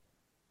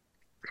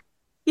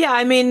 Yeah,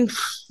 I mean,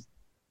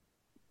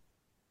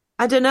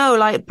 I don't know,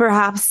 like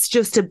perhaps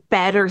just a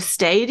better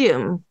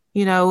stadium,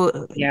 you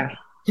know,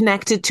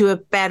 connected to a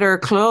better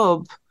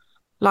club.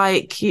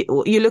 Like you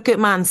look at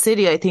Man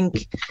City, I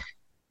think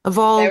of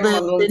all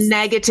the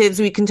negatives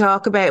we can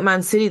talk about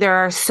Man City, there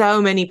are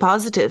so many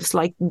positives.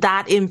 Like,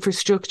 that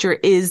infrastructure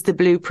is the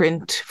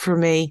blueprint for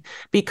me,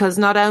 because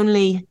not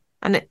only,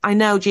 and I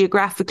know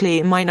geographically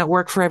it might not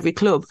work for every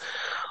club,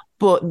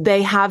 but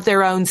they have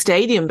their own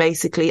stadium,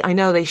 basically. I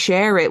know they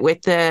share it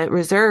with the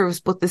reserves,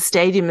 but the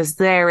stadium is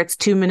there. It's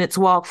 2 minutes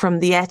walk from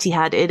the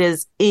Etihad. It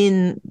is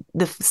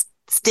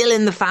still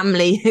in the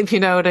family, if you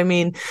know what I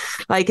mean.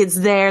 Like, it's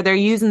there. They're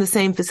using the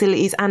same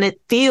facilities, and it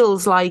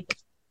feels like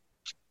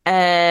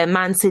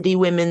Man City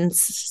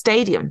women's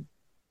stadium.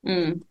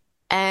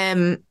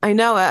 I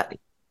know,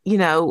 you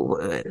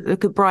know,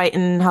 look at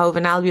Brighton, Hove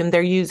and Albion.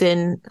 They're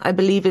using, I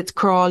believe it's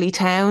Crawley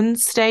Town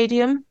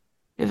Stadium,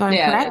 if I'm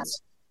correct.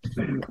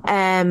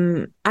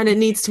 And it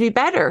needs to be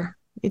better.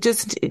 It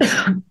just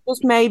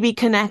maybe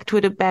connect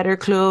with a better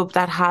club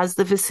that has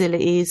the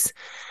facilities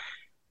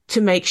to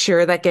make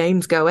sure that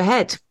games go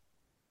ahead.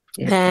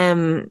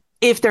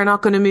 If they're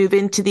not going to move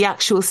into the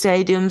actual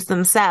stadiums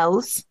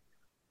themselves,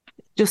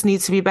 just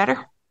needs to be better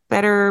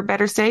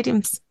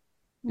stadiums.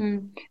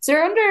 Is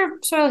there under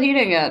soil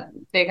heating at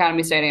the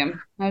Academy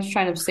Stadium? I was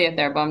trying to see it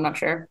there, but I'm not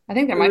sure. I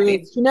think there might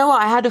be. You know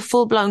what? I had a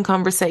full-blown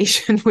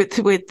conversation with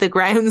the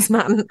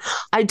groundsman.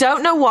 I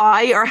don't know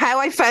why or how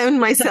I found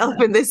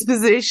myself in this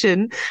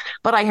position,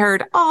 but I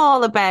heard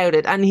all about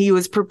it, and he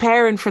was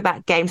preparing for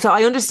that game. So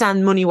I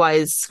understand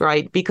money-wise,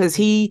 right? Because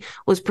he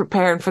was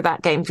preparing for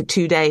that game for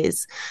 2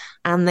 days.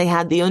 and they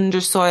had the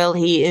undersoil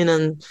heating,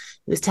 and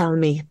he was telling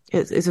me,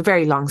 it's a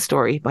very long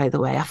story, by the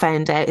way. I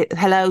found out,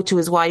 hello to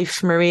his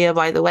wife, Maria,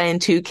 by the way,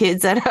 and 2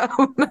 kids at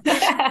home.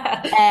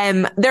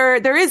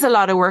 There is a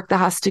lot of work that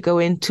has to go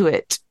into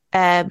it.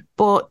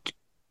 But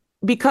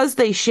because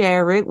they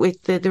share it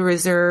with the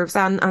reserves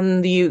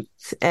and the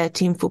youth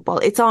team football,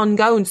 it's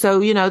ongoing.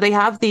 So, you know, they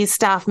have these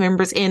staff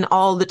members in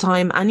all the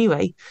time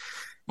anyway.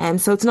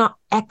 So it's not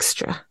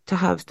extra to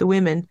have the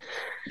women.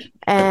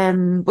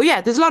 But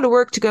yeah, there's a lot of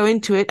work to go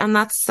into it, and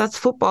that's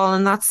football,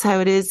 and that's how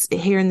it is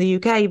here in the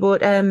UK.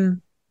 But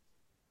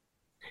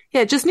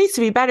yeah, it just needs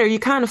to be better. You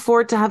can't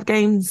afford to have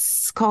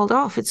games called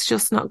off. It's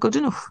just not good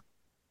enough.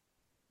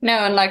 No,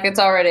 and like it's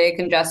already a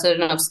congested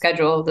enough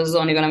schedule. This is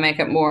only going to make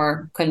it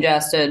more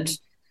congested.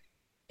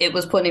 It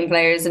was putting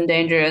players in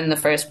danger in the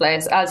first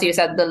place. As you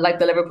said, the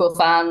Liverpool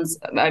fans,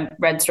 I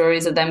read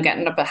stories of them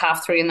getting up at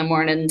 3:30 in the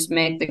morning to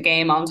make the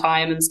game on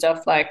time and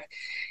stuff. Like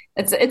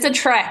it's a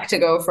trek to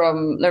go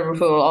from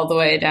Liverpool all the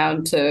way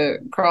down to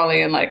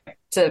Crawley, and like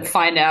to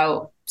find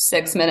out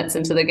 6 minutes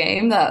into the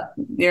game that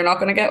you're not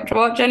going to get to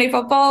watch any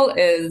football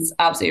is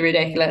absolutely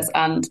ridiculous.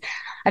 And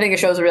I think it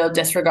shows a real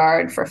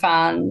disregard for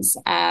fans.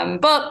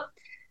 But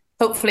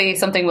hopefully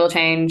something will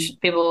change.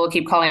 People will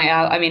keep calling it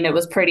out. I mean, it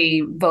was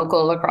pretty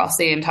vocal across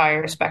the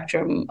entire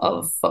spectrum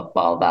of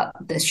football that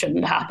this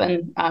shouldn't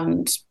happen,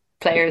 and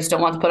players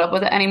don't want to put up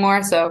with it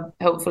anymore. So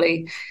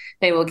hopefully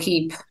they will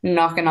keep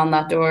knocking on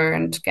that door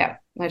and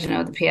get, I don't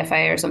know, the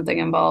PFA or something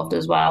involved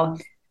as well.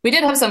 We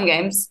did have some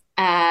games.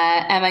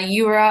 Emma,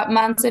 you were at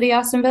Man City,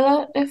 Aston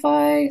Villa, if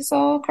I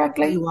saw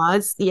correctly. I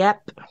was,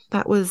 yep.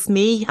 That was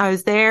me. I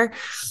was there.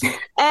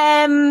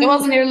 It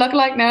wasn't your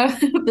lookalike, no.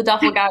 The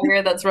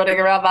doppelganger that's running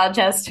around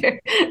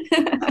Manchester.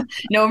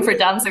 Known for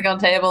dancing on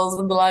tables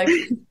and the like.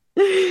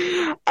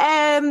 Yeah,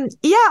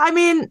 I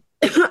mean,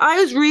 I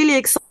was really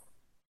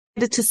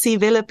excited to see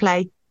Villa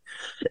play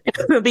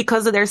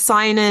because of their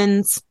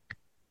signings,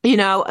 you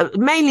know,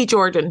 mainly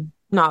Jordan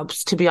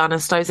Nobbs, to be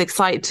honest. I was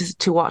excited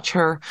to watch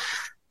her.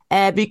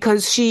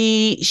 Because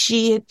she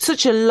had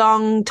such a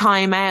long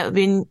time out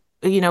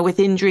with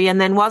injury,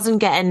 and then wasn't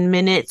getting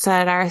minutes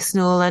at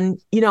Arsenal.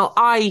 And, you know,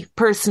 I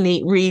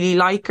personally really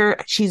like her.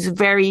 She's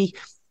very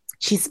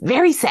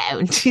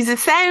sound. She's a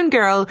sound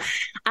girl,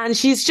 and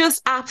she's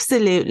just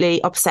absolutely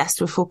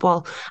obsessed with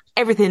football.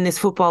 Everything is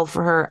football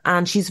for her,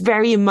 and she's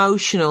very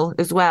emotional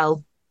as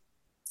well.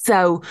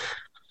 So,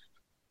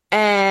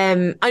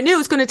 I knew it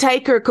was going to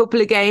take her a couple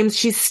of games.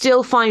 She's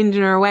still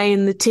finding her way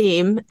in the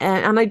team.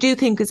 And I do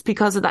think it's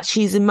because of that.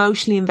 She's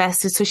emotionally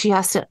invested. So she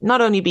has to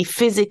not only be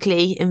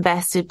physically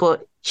invested,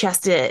 but she has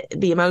to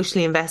be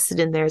emotionally invested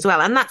in there as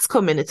well. And that's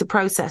coming. It's a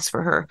process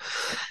for her.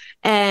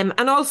 And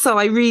also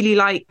I really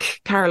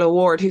like Carla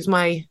Ward, who's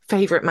my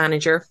favourite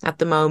manager at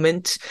the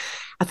moment.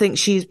 I think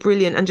she's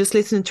brilliant, and just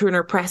listening to her in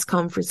her press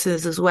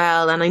conferences as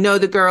well. And I know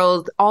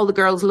all the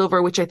girls love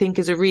her, which I think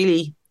is a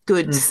really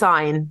good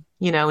sign,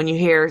 you know, when you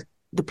hear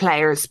the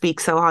players speak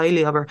so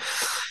highly of her.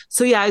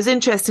 So yeah, it was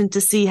interesting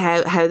to see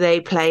how they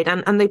played,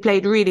 and they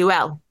played really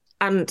well.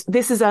 And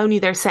this is only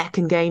their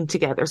second game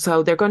together,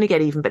 so they're going to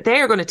get even, but they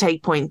are going to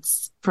take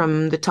points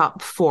from the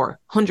top 4,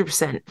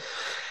 100%.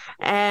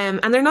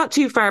 And they're not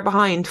too far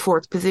behind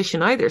 4th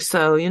position either.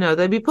 So, you know,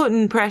 they'll be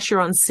putting pressure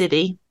on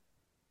City,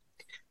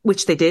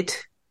 which they did.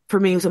 For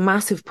me, it was a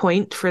massive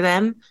point for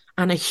them,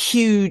 and a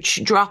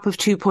huge drop of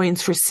 2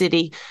 points for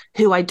City,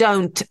 who I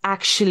don't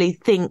actually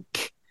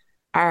think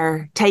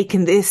are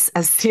taking this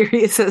as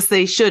serious as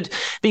they should.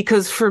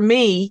 Because for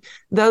me,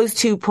 those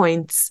 2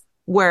 points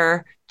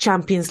were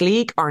Champions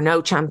League or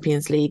no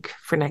Champions League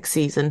for next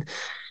season.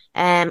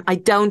 I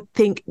don't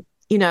think,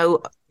 you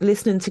know,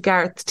 listening to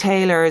Gareth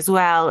Taylor as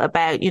well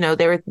about, you know,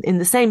 they were in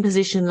the same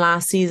position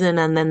last season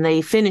and then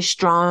they finished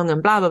strong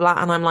and blah, blah, blah.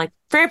 And I'm like,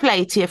 fair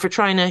play to you for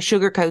trying to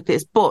sugarcoat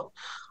this. But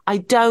I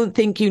don't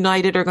think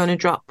United are going to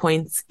drop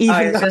points.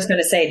 I was just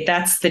going to say,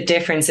 that's the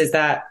difference, is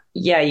that,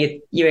 yeah,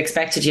 you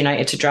expected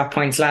United to drop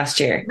points last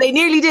year. They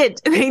nearly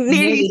did. They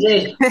nearly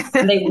did.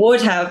 And they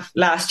would have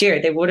last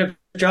year. They would have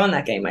drawn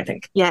that game, I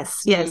think.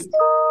 Yes.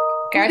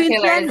 Gareth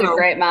Taylor is a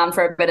great man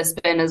for a bit of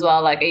spin as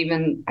well. Like,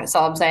 even I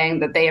saw him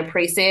saying that they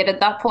appreciated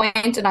that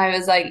point, and I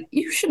was like,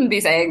 you shouldn't be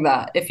saying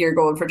that if you're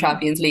going for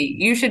Champions League.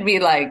 You should be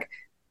like,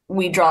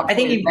 we dropped. I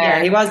think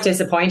he was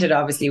disappointed,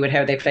 obviously, with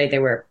how they played. They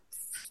were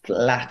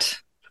flat.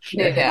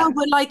 Yeah. No,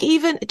 but like,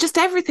 even just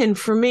everything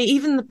for me,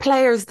 even the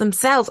players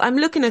themselves, I'm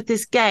looking at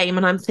this game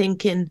and I'm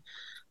thinking,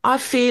 I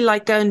feel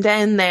like going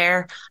down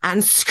there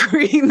and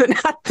screaming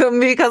at them,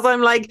 because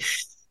I'm like,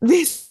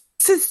 this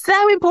is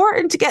so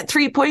important to get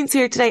 3 points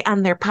here today.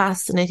 And they're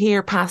passing it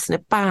here, passing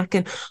it back.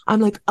 And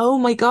I'm like, oh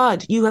my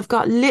God, you have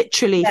got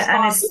literally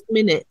 5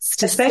 minutes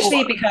to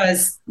especially score.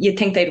 Because you'd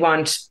think they'd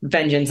want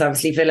vengeance.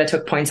 Obviously, Villa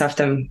took points off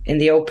them in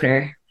the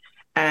opener.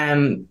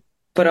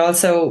 But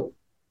also,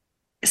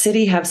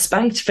 City have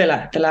spanked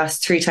Villa the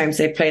last 3 times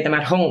they've played them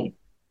at home.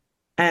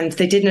 And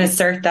they didn't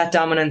assert that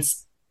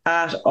dominance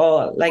at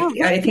all. Like,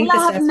 I think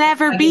Villa have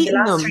never beaten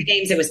them. The last 3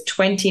 games, it was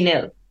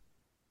 20-0.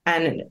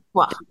 And it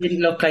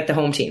didn't look like the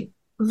home team.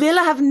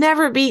 Villa have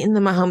never beaten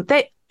them at home.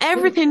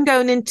 everything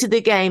going into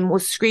the game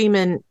was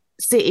screaming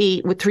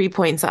City with 3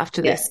 points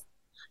after this.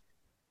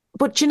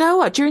 But you know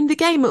what? During the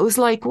game, it was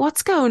like,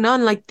 what's going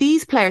on? Like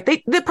these players,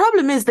 the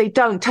problem is they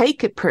don't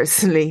take it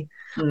personally.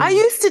 I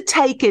used to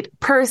take it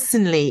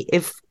personally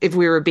if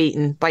we were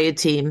beaten by a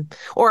team,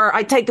 or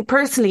I take it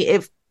personally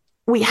if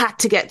we had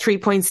to get 3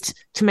 points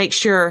to make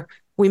sure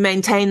we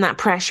maintain that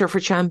pressure for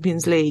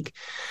Champions League.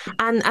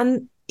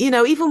 And you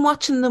know, even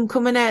watching them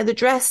coming out of the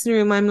dressing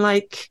room, I'm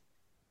like,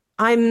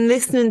 I'm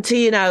listening to,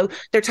 you know,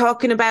 they're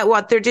talking about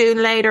what they're doing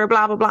later,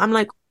 blah, blah, blah. I'm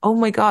like, oh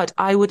my God,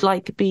 I'd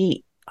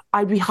be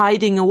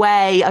hiding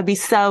away. I'd be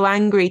so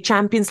angry.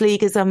 Champions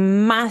League is a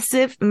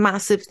massive,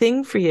 massive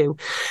thing for you.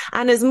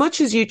 And as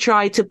much as you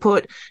try to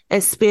put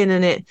a spin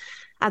in it,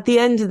 at the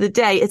end of the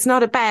day, it's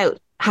not about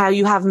how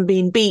you haven't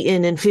been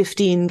beaten in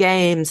 15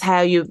 games,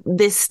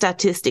 this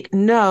statistic.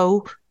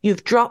 No,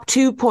 you've dropped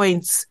 2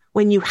 points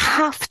when you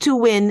have to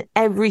win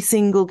every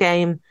single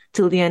game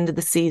till the end of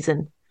the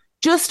season.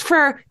 Just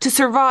to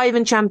survive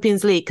in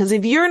Champions League. Because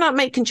if you're not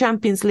making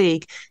Champions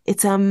League,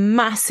 it's a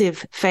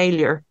massive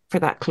failure for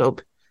that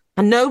club.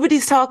 And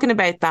nobody's talking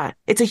about that.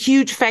 It's a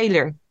huge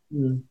failure.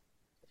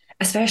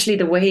 Especially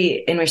the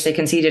way in which they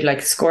conceded,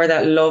 like score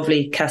that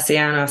lovely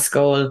Castellanos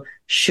goal,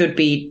 should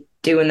be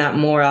doing that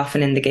more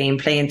often in the game,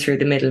 playing through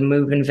the middle,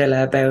 moving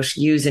Villa about,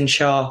 using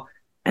Shaw.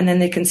 And then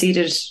they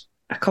conceded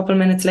a couple of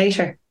minutes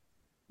later.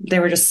 They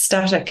were just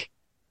static.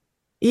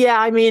 Yeah,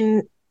 I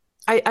mean,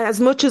 as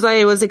much as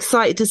I was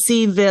excited to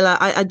see Villa,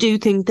 I do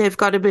think they've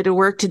got a bit of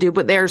work to do,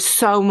 but they're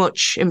so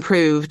much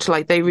improved.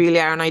 Like they really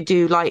are. And I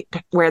do like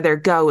where they're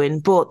going.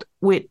 But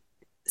with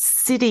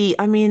City,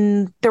 I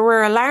mean, there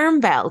were alarm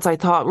bells, I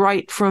thought,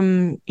 right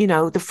from, you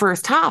know, the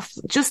first half,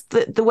 just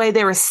the way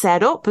they were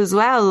set up as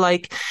well.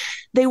 Like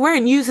they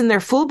weren't using their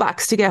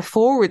fullbacks to get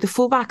forward. The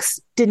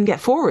fullbacks didn't get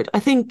forward. I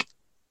think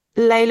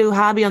Leilu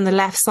Habi on the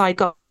left side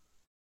got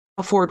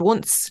forward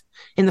once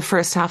in the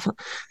first half.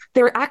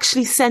 They were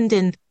actually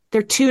sending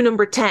their 2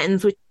 number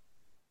 10s, which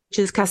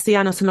is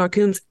Castellanos and Lord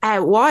Coombs,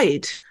 out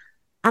wide.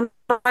 And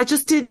I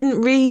just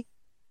didn't really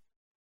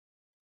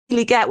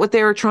get what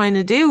they were trying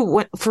to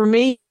do. For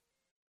me,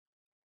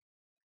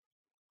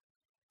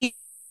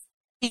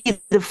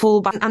 the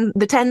fullback and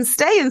the 10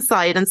 stay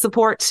inside and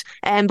support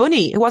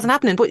Bunny. It wasn't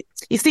happening, but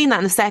you've seen that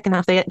in the second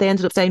half. They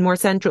ended up staying more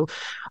central.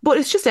 But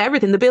it's just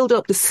everything. The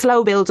build-up, the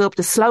slow build-up,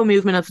 the slow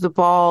movement of the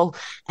ball,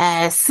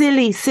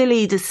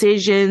 silly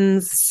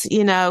decisions,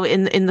 you know,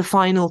 in the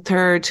final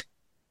third.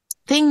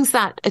 Things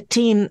that a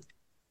team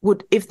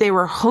would, if they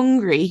were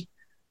hungry,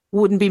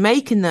 wouldn't be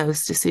making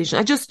those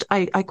decisions.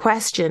 I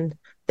question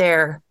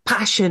their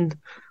passion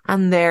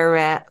and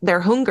their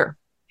hunger.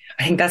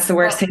 I think that's the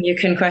worst thing you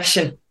can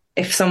question.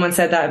 If someone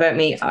said that about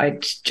me,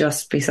 I'd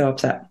just be so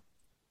upset.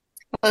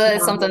 Well,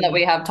 it's something that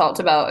we have talked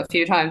about a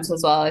few times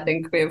as well. I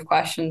think we have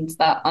questioned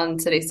that on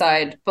City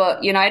side.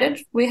 But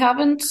United, we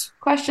haven't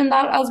questioned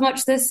that as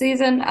much this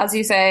season. As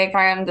you say,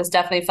 Karen, this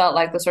definitely felt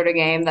like the sort of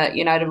game that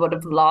United would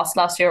have lost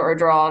last year or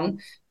drawn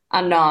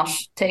and not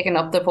taken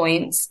up the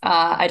points.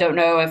 I don't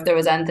know if there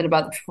was anything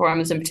about the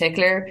performance in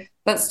particular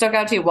that stuck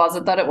out to you. Was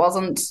it that it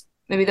wasn't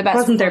maybe the best? It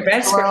wasn't their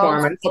best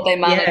performance, but they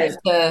managed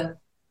to...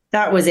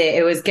 That was it.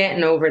 It was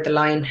getting over the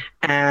line.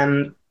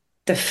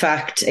 The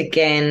fact,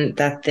 again,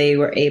 that they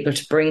were able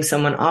to bring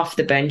someone off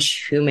the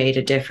bench who made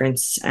a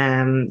difference.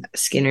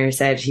 Skinner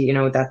said, you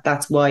know,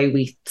 that's why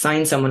we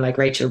signed someone like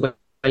Rachel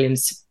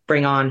Williams,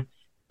 bring on,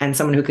 and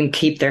someone who can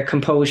keep their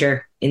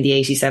composure in the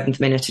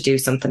 87th minute to do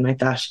something like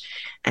that.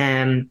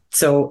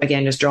 So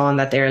again, just drawing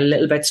that they're a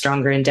little bit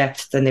stronger in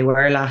depth than they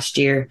were last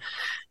year.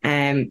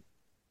 And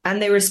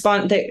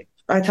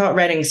I thought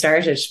Reading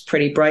started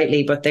pretty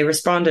brightly, but they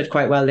responded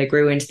quite well. They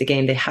grew into the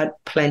game. They had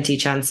plenty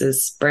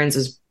chances. Burns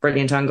was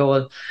brilliant on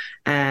goal.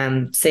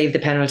 Saved the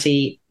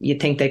penalty. You'd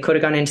think they could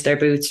have gone into their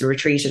boots or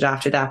retreated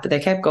after that, but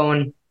they kept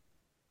going.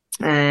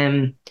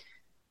 And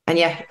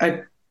yeah,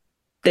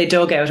 they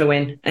dug out a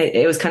win.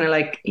 It was kind of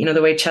like, you know,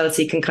 the way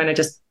Chelsea can kind of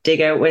just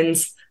dig out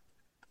wins.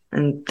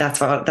 And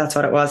that's what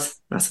it was.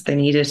 That's what they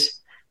needed.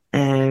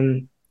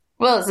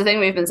 Well, it's the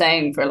thing we've been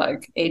saying for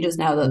like ages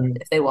now, that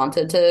if they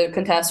wanted to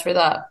contest for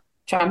that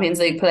Champions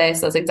League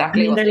place, that's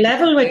exactly what they're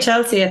level with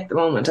Chelsea at the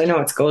moment. I know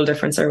it's goal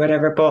difference or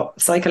whatever, but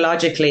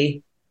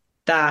psychologically,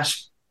 that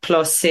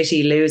plus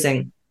City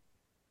losing,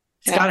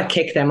 it's got to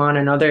kick them on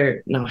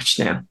another notch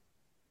now.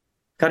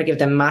 Got to give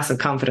them massive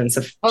confidence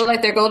of. Well,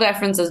 like their goal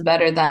difference is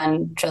better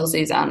than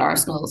Chelsea's and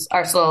Arsenal's.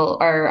 Arsenal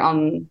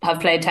have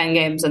played 10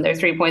 games and they're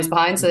 3 points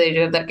behind, so they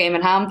do have that game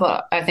in hand.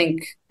 But I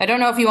don't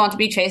know if you want to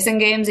be chasing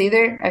games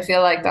either. I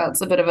feel like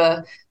that's a bit of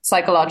a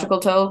psychological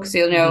toll, because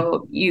you'll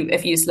know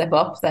if you slip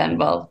up, then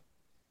well,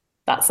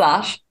 that's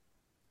that.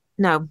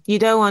 No, you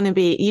don't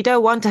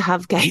want to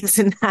have games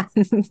in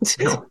hand.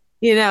 No.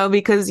 You know,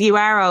 because you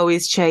are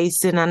always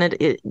chasing, and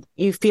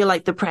you feel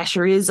like the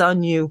pressure is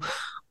on you.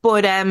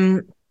 But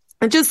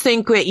I just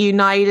think with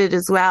United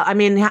as well, I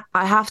mean,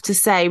 I have to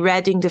say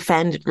Reading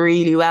defended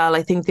really well.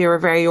 I think they were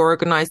very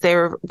organised. They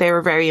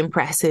were very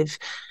impressive.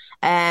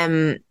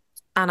 And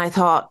I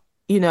thought,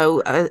 you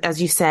know,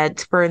 as you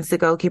said, Burns, the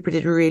goalkeeper,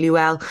 did really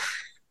well.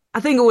 I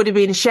think it would have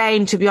been a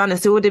shame, to be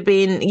honest. It would have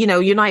been, you know,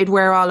 United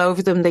were all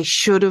over them. They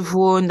should have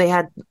won. They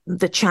had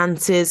the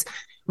chances.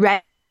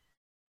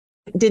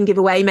 Didn't give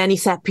away many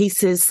set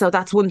pieces. So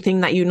that's one thing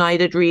that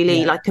United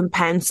really can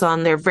pounce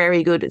on. They're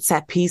very good at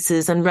set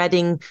pieces, and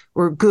Reading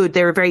were good.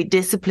 They were very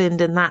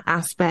disciplined in that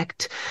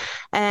aspect.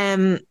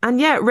 And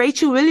yeah,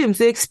 Rachel Williams,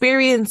 the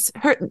experience,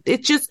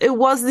 it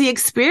was the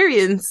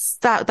experience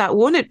that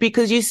won it,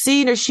 because you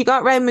seen her, she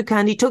got round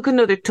McCandy, took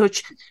another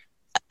touch.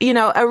 You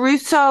know, a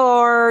Russo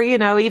or, you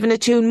know, even a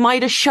Toon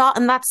might have shot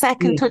in that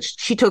second touch.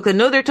 She took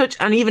another touch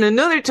and even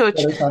another touch.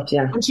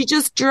 And she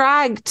just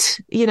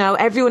dragged, you know,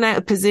 everyone out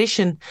of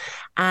position.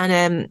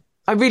 And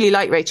I really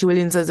like Rachel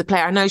Williams as a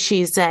player. I know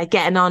she's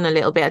getting on a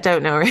little bit. I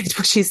don't know her age,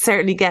 but she's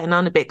certainly getting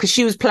on a bit, because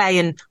she was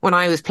playing when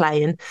I was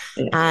playing.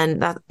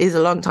 And that is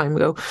a long time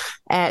ago.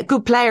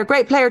 Good player,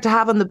 great player to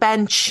have on the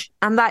bench.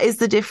 And that is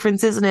the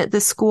difference, isn't it?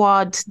 The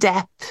squad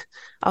depth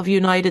of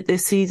United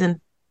this season.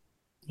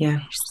 Yeah.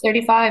 She's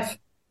 35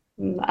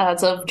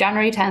 as of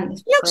January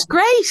 10th. Looks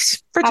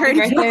great for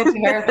 35.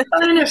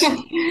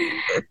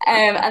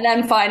 And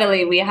then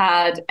finally we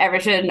had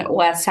Everton,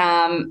 West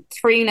Ham,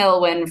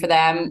 3-0 win for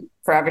them,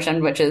 for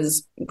Everton, which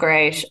is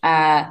great.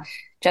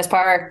 Jess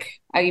Park,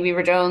 Aggie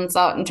Beever-Jones,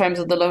 in terms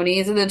of the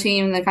loanees of the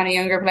team, the kind of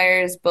younger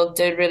players, both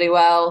did really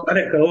well. What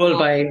a goal,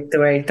 by the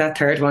way. That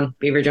third one,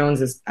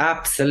 Beever-Jones, is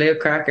absolute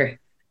cracker.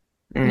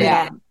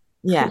 Yeah.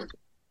 Really,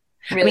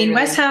 I mean,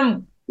 West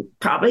Ham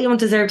probably don't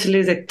deserve to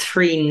lose at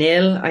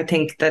 3-0. I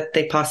think that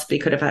they possibly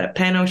could have had a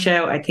penalty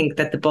shout. I think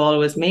that the ball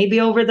was maybe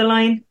over the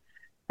line.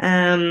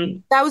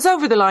 That was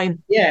over the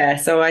line. Yeah,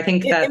 so I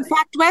think that... In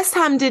fact, West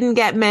Ham didn't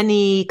get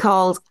many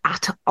calls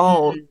at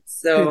all.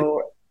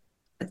 So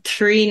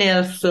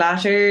 3-0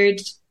 flattered.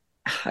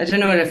 I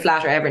don't know what to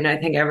flatter Everton. I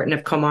think Everton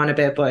have come on a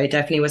bit, but it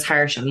definitely was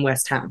harsh on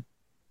West Ham.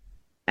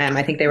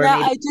 I think they were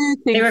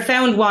they were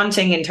found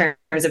wanting in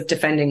terms of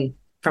defending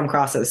from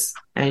crosses,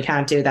 and you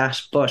can't do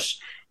that. But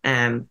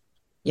I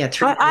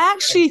do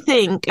actually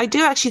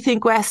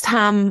think West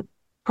Ham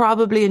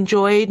probably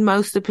enjoyed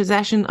most of the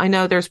possession. I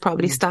know there's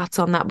probably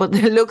stats on that, but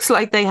it looks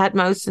like they had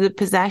most of the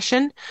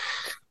possession.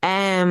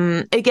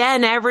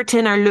 Again,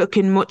 Everton are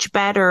looking much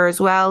better as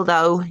well,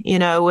 though, you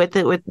know, with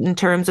in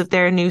terms of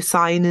their new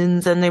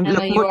signings, and they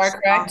look you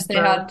are correct. They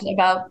had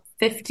about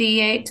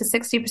 58 to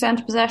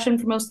 60% possession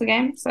for most of the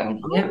game. So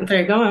yeah,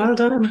 there you go. Well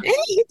done.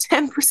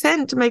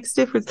 10% makes a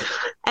difference.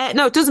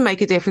 No, it doesn't make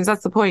a difference.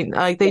 That's the point.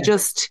 Like they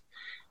just.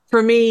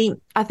 For me,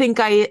 I think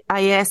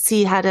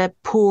ISC had a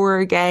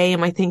poor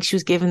game. I think she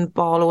was giving the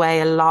ball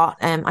away a lot.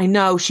 I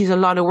know she's a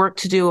lot of work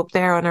to do up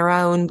there on her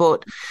own,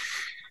 but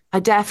I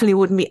definitely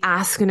wouldn't be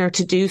asking her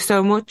to do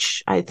so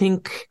much. I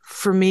think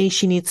for me,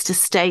 she needs to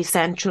stay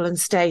central and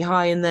stay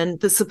high, and then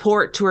the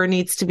support to her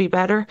needs to be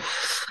better.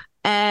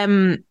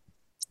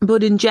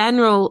 But in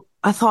general,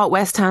 I thought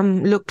West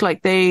Ham looked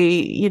like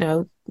they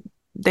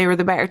were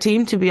the better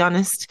team, to be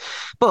honest.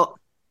 But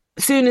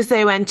as soon as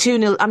they went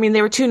 2-0, I mean,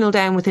 they were 2-0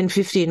 down within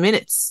 15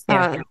 minutes.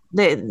 They're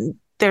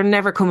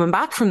never coming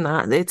back from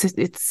that.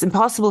 It's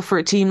impossible for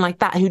a team like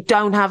that, who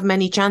don't have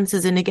many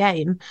chances in a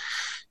game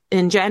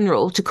in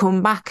general, to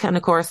come back. And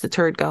of course, the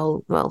third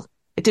goal, well,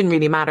 it didn't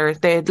really matter.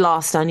 They had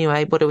lost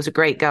anyway, but it was a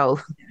great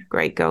goal.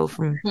 Great goal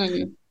from...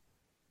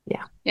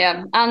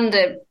 Yeah, and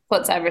it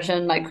puts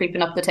Everton like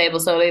creeping up the table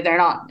slowly. They're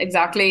not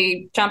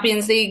exactly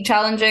Champions League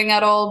challenging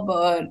at all,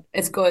 but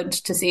it's good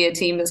to see a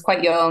team that's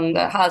quite young,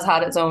 that has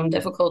had its own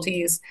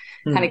difficulties,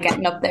 kind of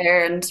getting up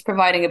there and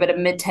providing a bit of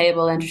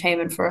mid-table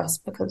entertainment for us,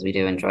 because we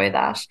do enjoy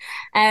that.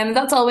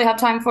 That's all we have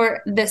time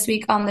for this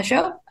week on the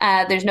show.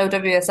 There's no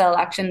WSL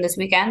action this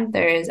weekend.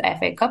 There is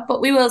FA Cup, but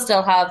we will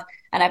still have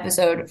an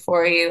episode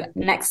for you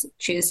next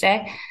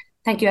Tuesday.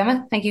 Thank you,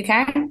 Emma. Thank you,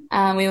 Karen.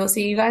 And we will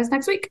see you guys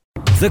next week.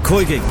 The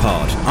Koigig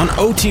Pod on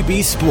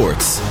OTB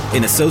Sports,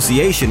 in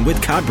association with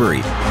Cadbury.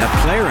 A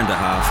player and a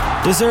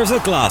half deserves a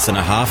glass and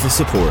a half of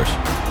support.